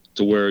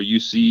 to where you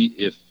see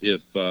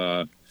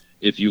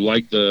if you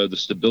like the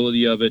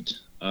stability of it.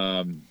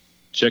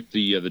 Check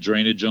the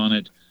drainage on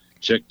it.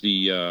 Check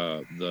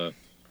the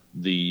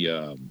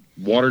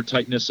water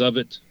tightness of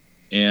it,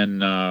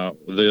 and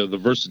the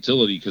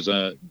versatility, because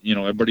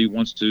everybody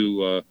wants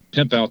to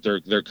pimp out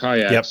their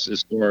kayaks. Yep.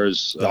 As far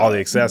as all the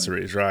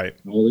accessories, right?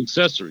 All the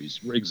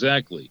accessories,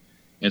 exactly.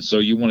 And so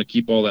you want to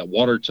keep all that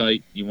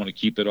watertight. You want to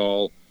keep it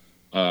all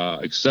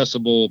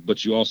accessible,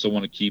 but you also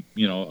want to keep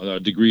a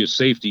degree of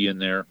safety in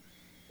there,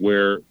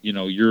 where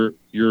your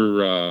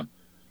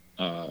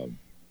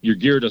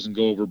gear doesn't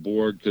go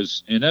overboard,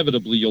 because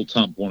inevitably you'll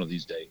tump one of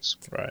these days.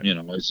 Right.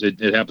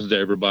 It happens to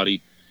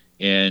everybody,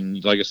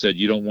 and like I said,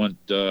 you don't want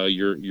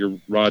your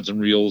rods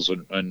and reels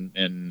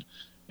and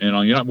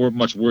you're not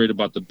much worried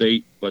about the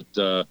bait, but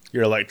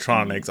your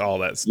electronics, all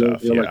that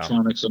stuff. Your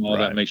electronics and all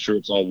that. Make sure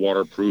it's all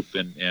waterproof,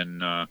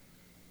 and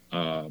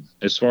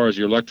as far as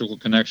your electrical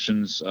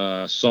connections,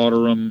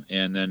 solder them,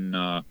 and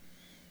then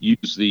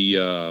use the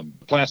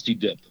Plasti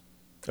Dip.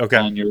 Okay.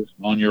 On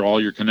your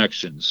all your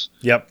connections.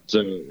 Yep.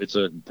 So it's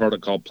a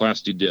product called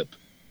Plasti Dip,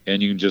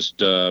 and you can just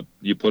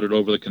you put it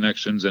over the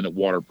connections, and it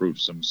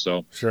waterproofs them.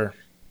 So sure.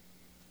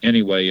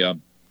 Anyway,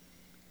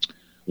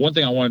 one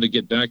thing I wanted to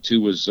get back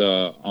to was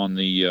on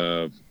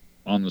the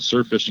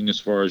surf fishing. As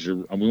far as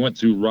we went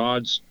through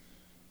rods.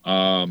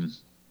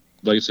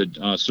 Like I said,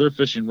 surf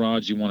fishing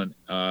rods, you want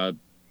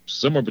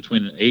somewhere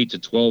between an 8 to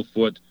 12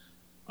 foot.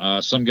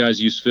 Some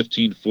guys use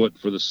 15 foot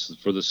for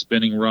the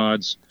spinning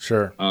rods.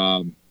 Sure.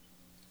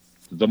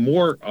 The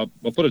more,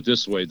 I'll put it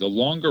this way: the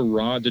longer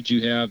rod that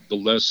you have, the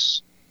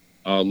less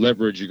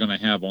leverage you're going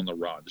to have on the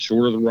rod. The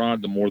shorter the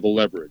rod, the more the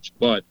leverage.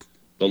 But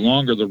the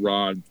longer the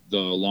rod, the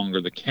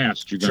longer the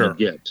cast you're going to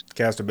get.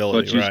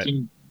 Castability, right?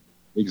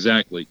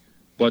 Exactly.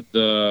 But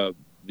the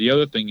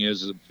other thing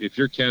is, if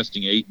you're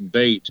casting 8 and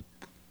bait,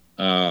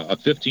 a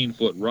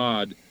 15-foot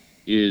rod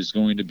is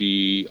going to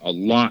be a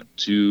lot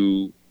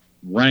to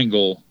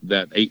wrangle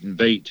that 8 and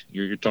bait.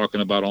 You're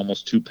talking about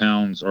almost 2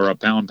 pounds or a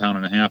pound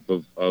and a half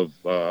of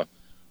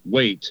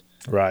weight.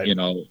 Right.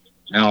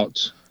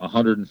 Out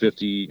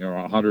 150 or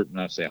 100,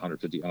 not say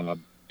 150,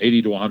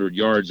 80 to 100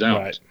 yards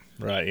out.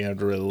 Right. You have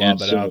to really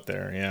lob it out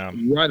there. Yeah.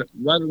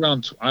 Right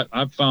around.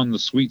 I've found the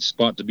sweet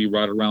spot to be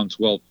right around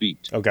 12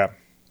 feet. Okay.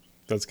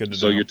 That's good to know.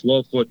 So your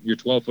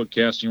 12-foot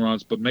casting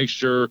rods, but make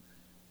sure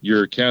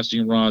your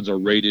casting rods are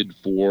rated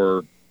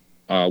for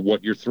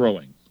what you're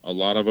throwing. A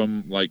lot of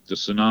them, like the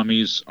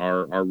tsunamis,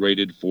 are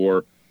rated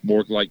for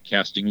more like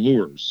casting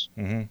lures,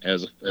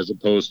 as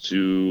opposed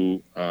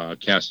to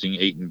casting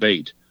 8 and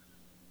bait.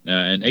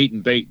 And 8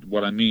 and bait,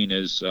 what I mean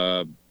is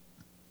the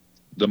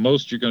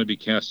most you're going to be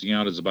casting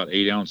out is about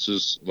 8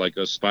 ounces, like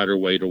a spider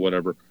weight or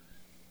whatever,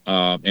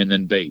 and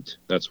then bait.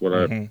 That's what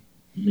I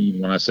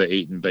mean when I say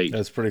 8 and bait.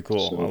 That's pretty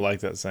cool. So, I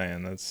like that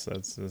saying.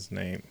 That's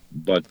neat.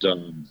 But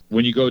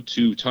when you go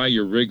to tie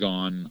your rig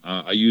on,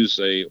 I use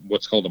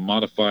what's called a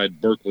modified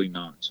Berkeley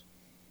knot,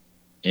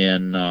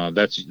 and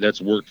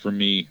that's worked for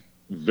me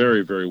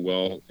very, very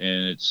well.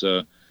 And it's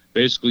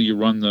basically you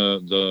run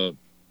the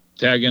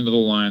tag end of the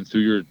line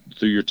through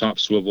your top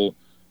swivel.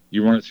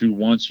 You run it through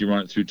once. You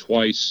run it through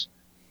twice.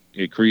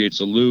 It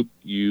creates a loop.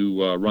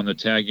 You run the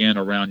tag end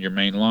around your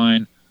main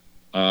line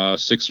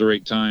 6 or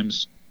 8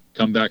 times.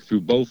 Come back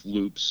through both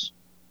loops,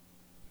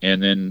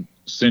 and then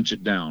cinch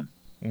it down.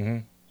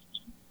 And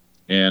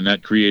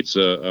that creates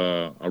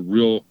a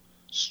real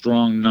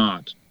strong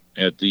knot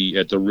at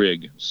the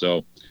rig.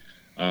 So,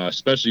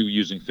 especially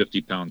using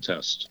 50-pound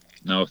test.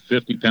 Now,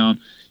 50-pound,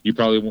 you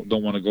probably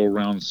don't want to go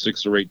around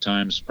 6 or 8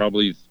 times.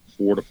 Probably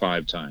 4 to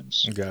 5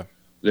 times. Okay.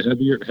 The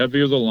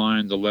heavier the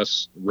line, the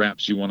less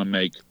wraps you want to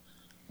make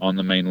on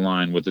the main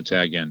line with the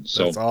tag end.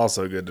 So that's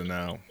also good to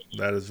know.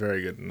 That is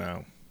very good to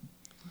know.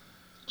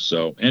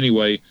 So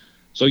anyway,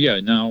 yeah,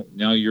 now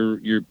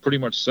you're pretty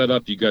much set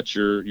up. You got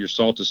your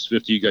Saltist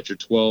 50, you got your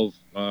 12.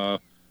 A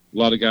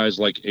lot of guys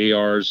like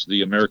ARs,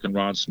 the American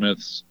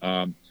Rodsmiths.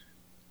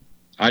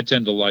 I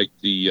tend to like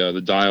the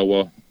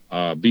Daiwa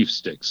beef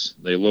sticks.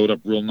 They load up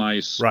real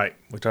nice. Right.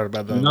 We talked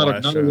about that.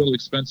 Not a real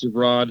expensive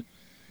rod,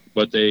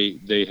 but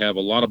they have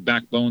a lot of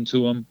backbone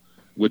to them,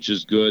 which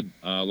is good.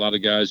 A lot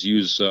of guys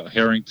use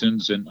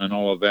Harringtons and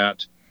all of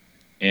that,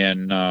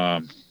 and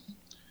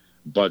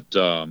but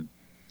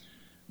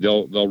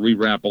they'll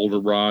rewrap older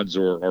rods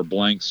or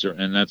blanks,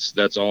 and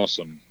that's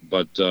awesome.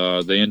 But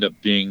they end up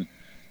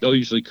they'll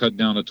usually cut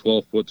down a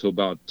 12 foot to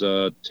about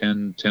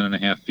 10 and a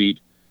half feet,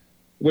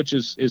 which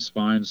is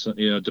fine. So,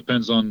 it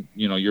depends on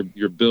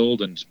your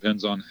build, and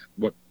depends on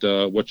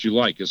what you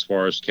like as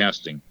far as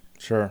casting.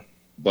 Sure.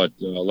 But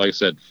like I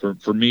said,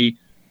 for me,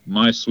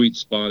 my sweet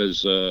spot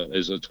is a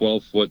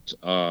 12-foot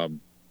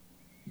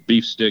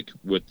beef stick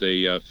with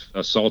a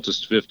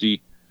Saltist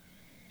 50,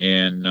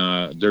 and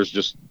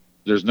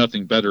there's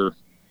nothing better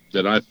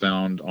that I've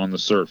found on the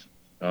surf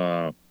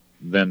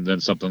than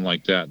something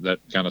like that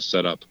kind of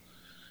setup.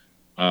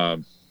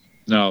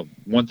 Now,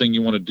 one thing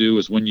you want to do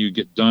is when you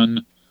get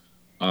done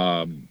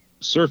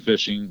surf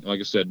fishing, like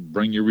I said,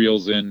 bring your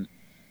reels in,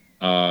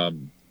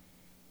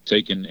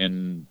 take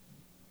and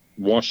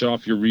wash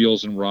off your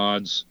reels and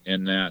rods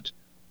and that,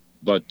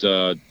 but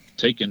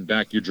taking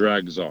back your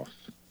drags off.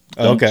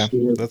 Don't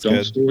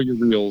store your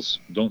reels.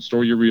 Don't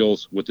store your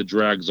reels with the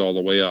drags all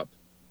the way up,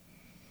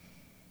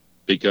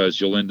 because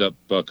you'll end up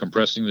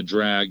compressing the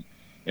drag,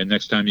 and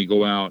next time you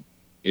go out,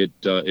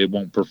 it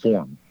won't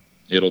perform.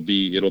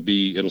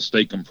 It'll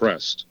stay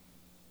compressed,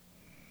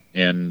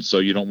 and so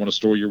you don't want to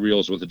store your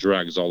reels with the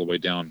drags all the way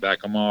down.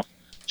 Back them off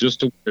just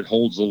to where it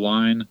holds the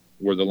line,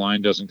 where the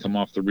line doesn't come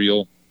off the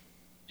reel,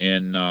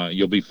 and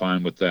you'll be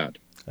fine with that.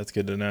 That's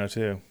good to know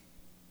too.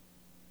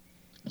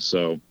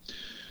 So,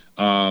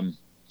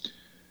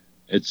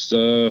 it's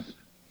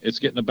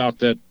getting about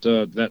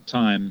that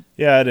time.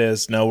 Yeah, it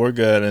is. No, we're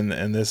good,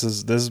 and this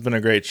has been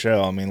a great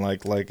show. I mean,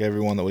 like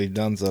everyone that we've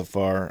done so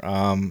far.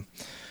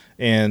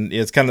 And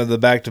it's kind of the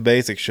back to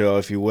basics show,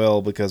 if you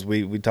will, because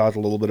we talked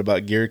a little bit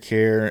about gear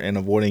care and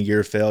avoiding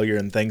gear failure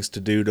and things to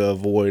do to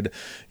avoid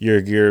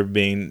your gear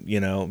being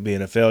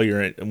a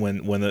failure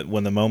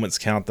when the moments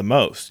count the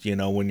most.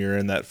 When you're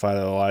in that fight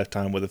of a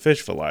lifetime with a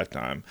fish of a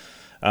lifetime.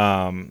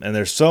 And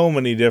there's so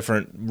many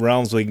different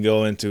realms we can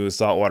go into with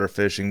saltwater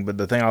fishing. But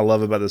the thing I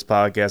love about this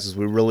podcast is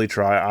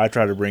I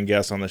try to bring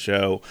guests on the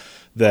show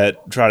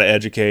that try to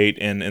educate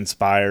and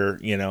inspire,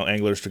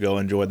 anglers to go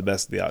enjoy the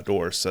best of the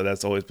outdoors. So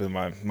that's always been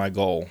my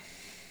goal.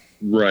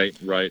 Right.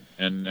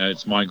 And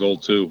it's my goal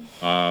too,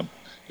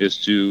 is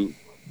to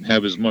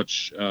have as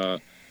much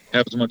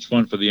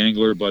fun for the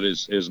angler, but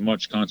as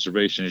much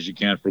conservation as you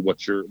can for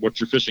what you're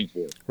fishing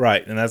for.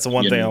 Right, and that's the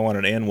one thing I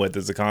wanted to end with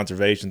is the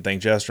conservation thing.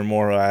 Chester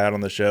Moore, who I had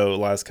on the show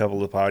last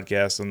couple of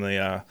podcasts and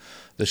the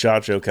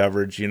SHOT Show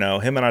coverage, him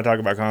and I talk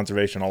about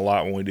conservation a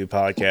lot when we do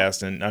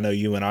podcasts, and I know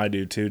you and I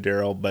do too,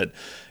 Daryl. But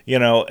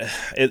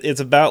it's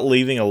about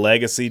leaving a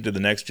legacy to the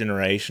next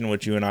generation,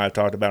 which you and I have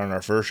talked about on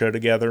our first show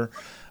together.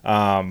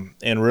 And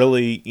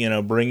really,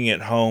 bringing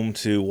it home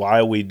to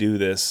why we do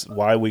this,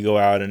 why we go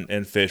out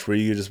and fish, where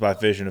you just buy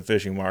fish in a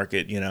fishing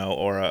market,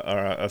 or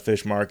a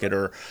fish market,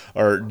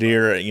 or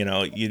deer,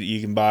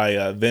 you can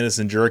buy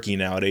venison jerky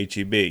now at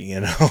HEB,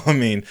 I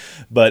mean,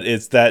 but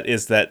it's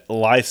that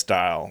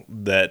lifestyle,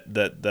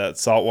 that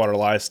saltwater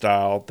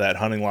lifestyle, that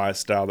hunting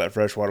lifestyle, that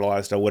freshwater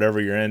lifestyle, whatever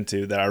you're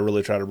into, that I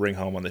really try to bring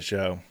home on the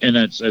show. And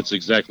that's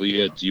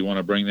exactly it. You want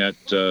to bring that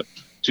to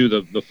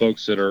the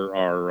folks that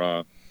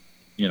are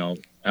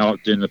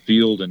out in the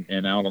field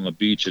and out on the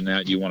beach, and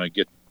that you want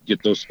to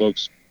get those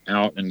folks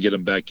out and get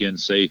them back in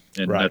safe.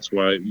 And right. That's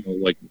why,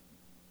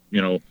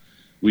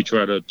 we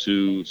try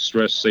to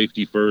stress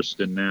safety first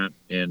in that,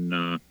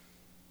 and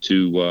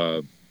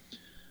to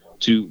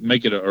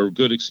make it a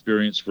good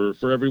experience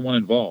for everyone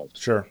involved.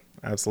 Sure.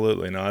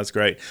 Absolutely. No, that's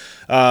great.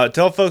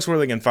 Tell folks where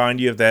they can find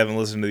you if they haven't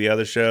listened to the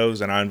other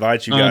shows, and I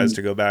invite you guys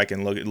to go back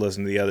and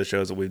listen to the other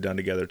shows that we've done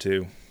together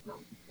too.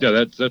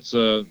 Yeah, that's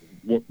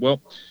well,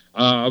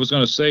 I was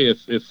going to say,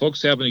 if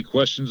folks have any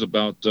questions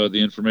about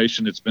the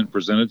information that's been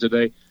presented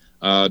today,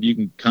 you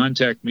can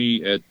contact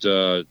me at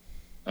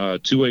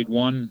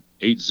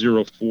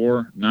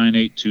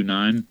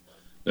 281-804-9829.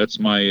 That's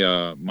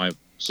my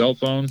cell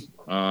phone.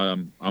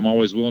 I'm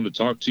always willing to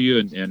talk to you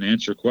and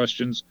answer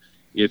questions.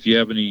 If you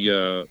have any,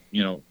 you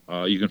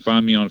can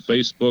find me on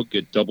Facebook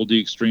at Double D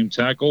Extreme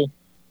Tackle.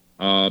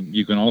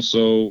 You can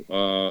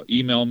also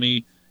email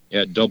me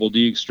at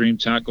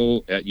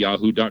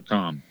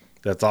doubledextremetackle@yahoo.com.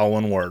 That's all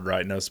one word,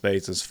 right? No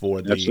spaces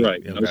for the... That's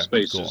right. No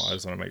spaces. Cool. I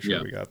just want to make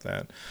sure we got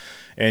that.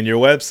 And your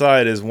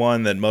website is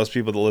one that most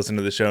people that listen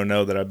to the show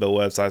know that I build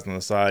websites on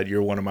the side.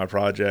 You're one of my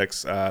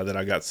projects that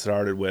I got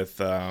started with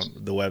the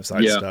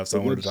website stuff.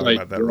 So I wanted to talk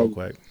about that real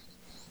quick.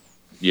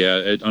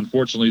 Yeah,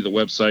 unfortunately, the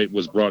website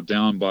was brought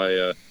down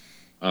by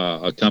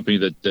a company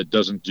that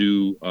doesn't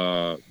do...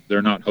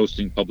 they're not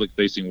hosting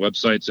public-facing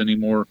websites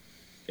anymore.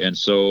 And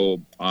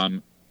so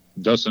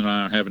Dustin and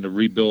I are having to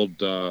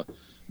rebuild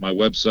my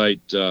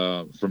website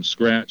from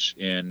scratch,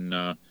 and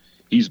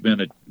you've been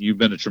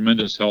a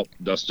tremendous help,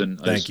 Dustin,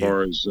 as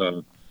far as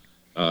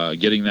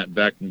getting that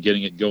back and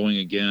getting it going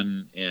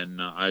again. And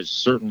I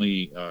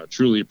certainly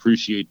truly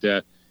appreciate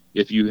that.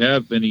 If you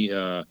have any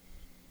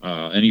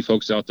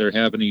folks out there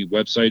have any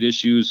website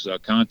issues,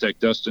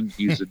 contact Dustin.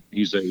 He's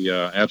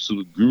a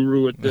absolute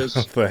guru at this.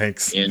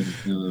 Thanks. And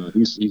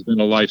he's been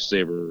a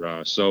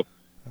lifesaver. So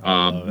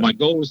my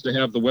goal is to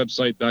have the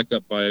website back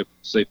up by,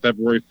 say,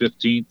 February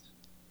 15th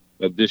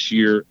of this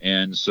year,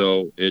 and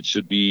so it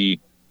should be,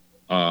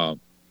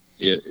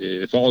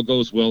 if all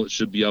goes well, it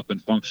should be up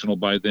and functional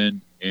by then.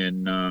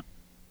 And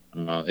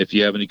if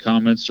you have any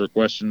comments or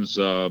questions,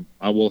 I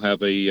will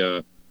have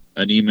an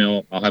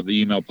email. I'll have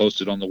the email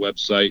posted on the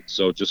website,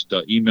 so just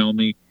email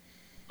me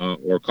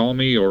or call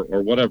me or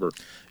whatever.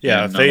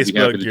 Yeah, and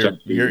Facebook.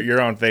 You're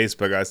on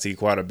Facebook. I see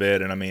quite a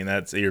bit, and I mean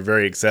you're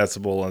very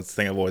accessible. And the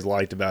thing I've always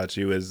liked about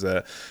you is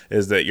that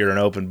you're an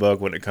open book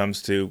when it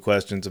comes to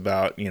questions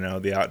about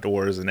the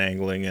outdoors and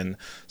angling and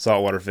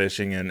saltwater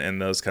fishing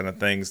and those kind of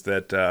things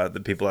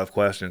that people have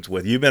questions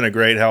with. You've been a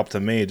great help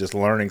to me, just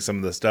learning some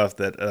of the stuff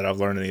that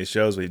I've learned in these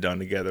shows we've done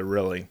together.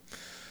 Really,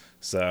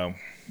 so.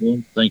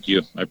 Well, thank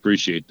you. I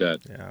appreciate that.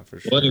 Yeah, for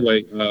sure. Well,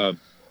 anyway.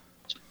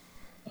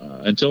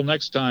 Until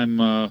next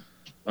time, I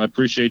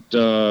appreciate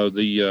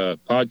the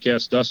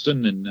podcast,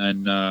 Dustin,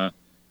 and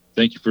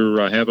thank you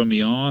for having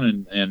me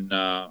on. And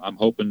I'm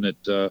hoping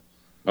that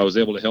I was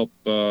able to help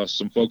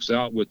some folks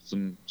out with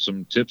some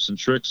tips and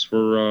tricks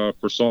for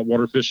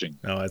saltwater fishing.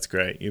 Oh, that's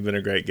great. You've been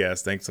a great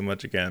guest. Thanks so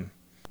much again.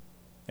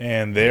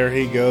 And there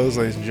he goes,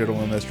 ladies and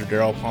gentlemen, Mr.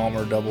 Daryl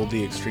Palmer, Double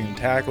D Extreme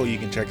Tackle. You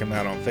can check him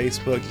out on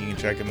Facebook. You can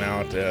check him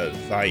out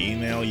via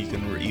email. You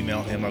can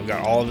email him. I've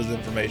got all of his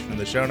information in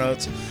the show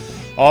notes.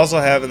 Also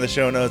have in the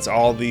show notes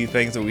all the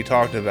things that we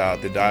talked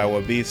about, the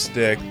Daiwa beef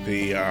stick,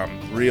 the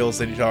reels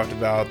that he talked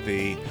about,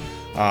 the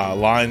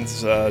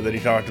lines that he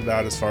talked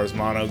about as far as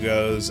mono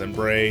goes and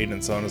braid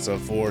and so on and so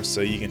forth.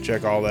 So you can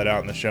check all that out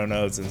in the show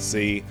notes and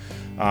see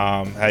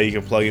how you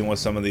can plug in with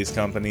some of these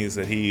companies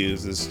that he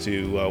uses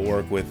to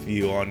work with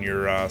you on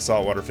your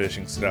saltwater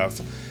fishing stuff.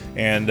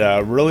 And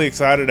really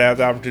excited to have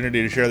the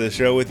opportunity to share this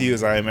show with you,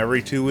 as I am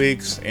every 2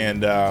 weeks,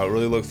 and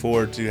really look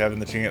forward to having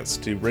the chance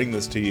to bring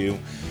this to you.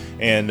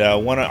 And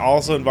want to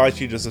also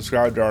invite you to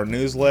subscribe to our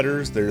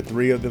newsletters. There are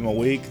 3 of them a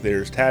week.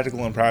 There's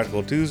Tactical and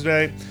Practical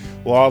Tuesday,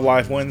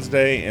 Wildlife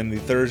Wednesday, and the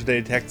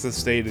Thursday Texas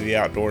State of the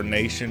Outdoor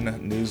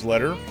Nation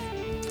newsletter,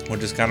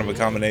 which is kind of a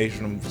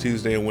combination of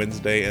Tuesday and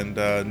Wednesday and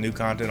new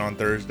content on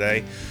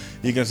Thursday.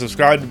 You can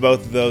subscribe to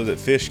both of those at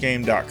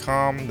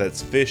fishgame.com.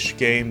 That's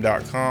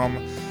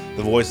fishgame.com.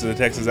 The voice of the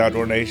Texas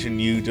Outdoor Nation.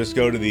 You just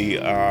go to the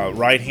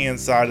right-hand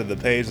side of the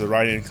page, the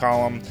right-hand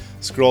column,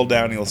 scroll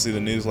down, and you'll see the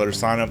newsletter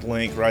sign-up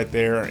link right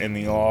there, and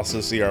then you'll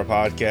also see our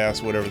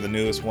podcast, whatever the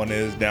newest one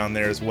is, down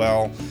there as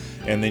well.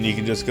 And then you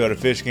can just go to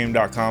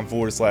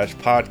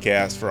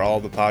fishgame.com/podcast for all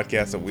the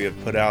podcasts that we have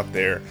put out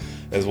there,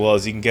 as well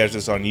as you can catch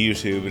us on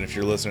YouTube. And if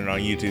you're listening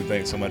on YouTube,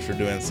 thanks so much for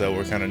doing so.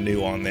 We're kind of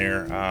new on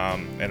there,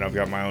 and I've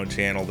got my own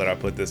channel that I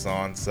put this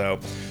on, so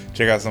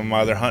check out some of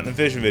my other hunting and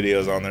fishing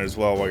videos on there as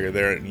well while you're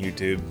there at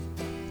YouTube.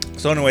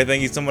 So anyway,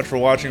 thank you so much for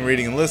watching,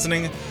 reading, and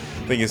listening.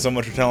 Thank you so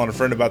much for telling a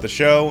friend about the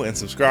show and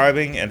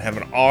subscribing, and have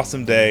an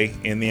awesome day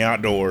in the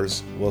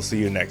outdoors. We'll see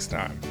you next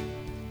time.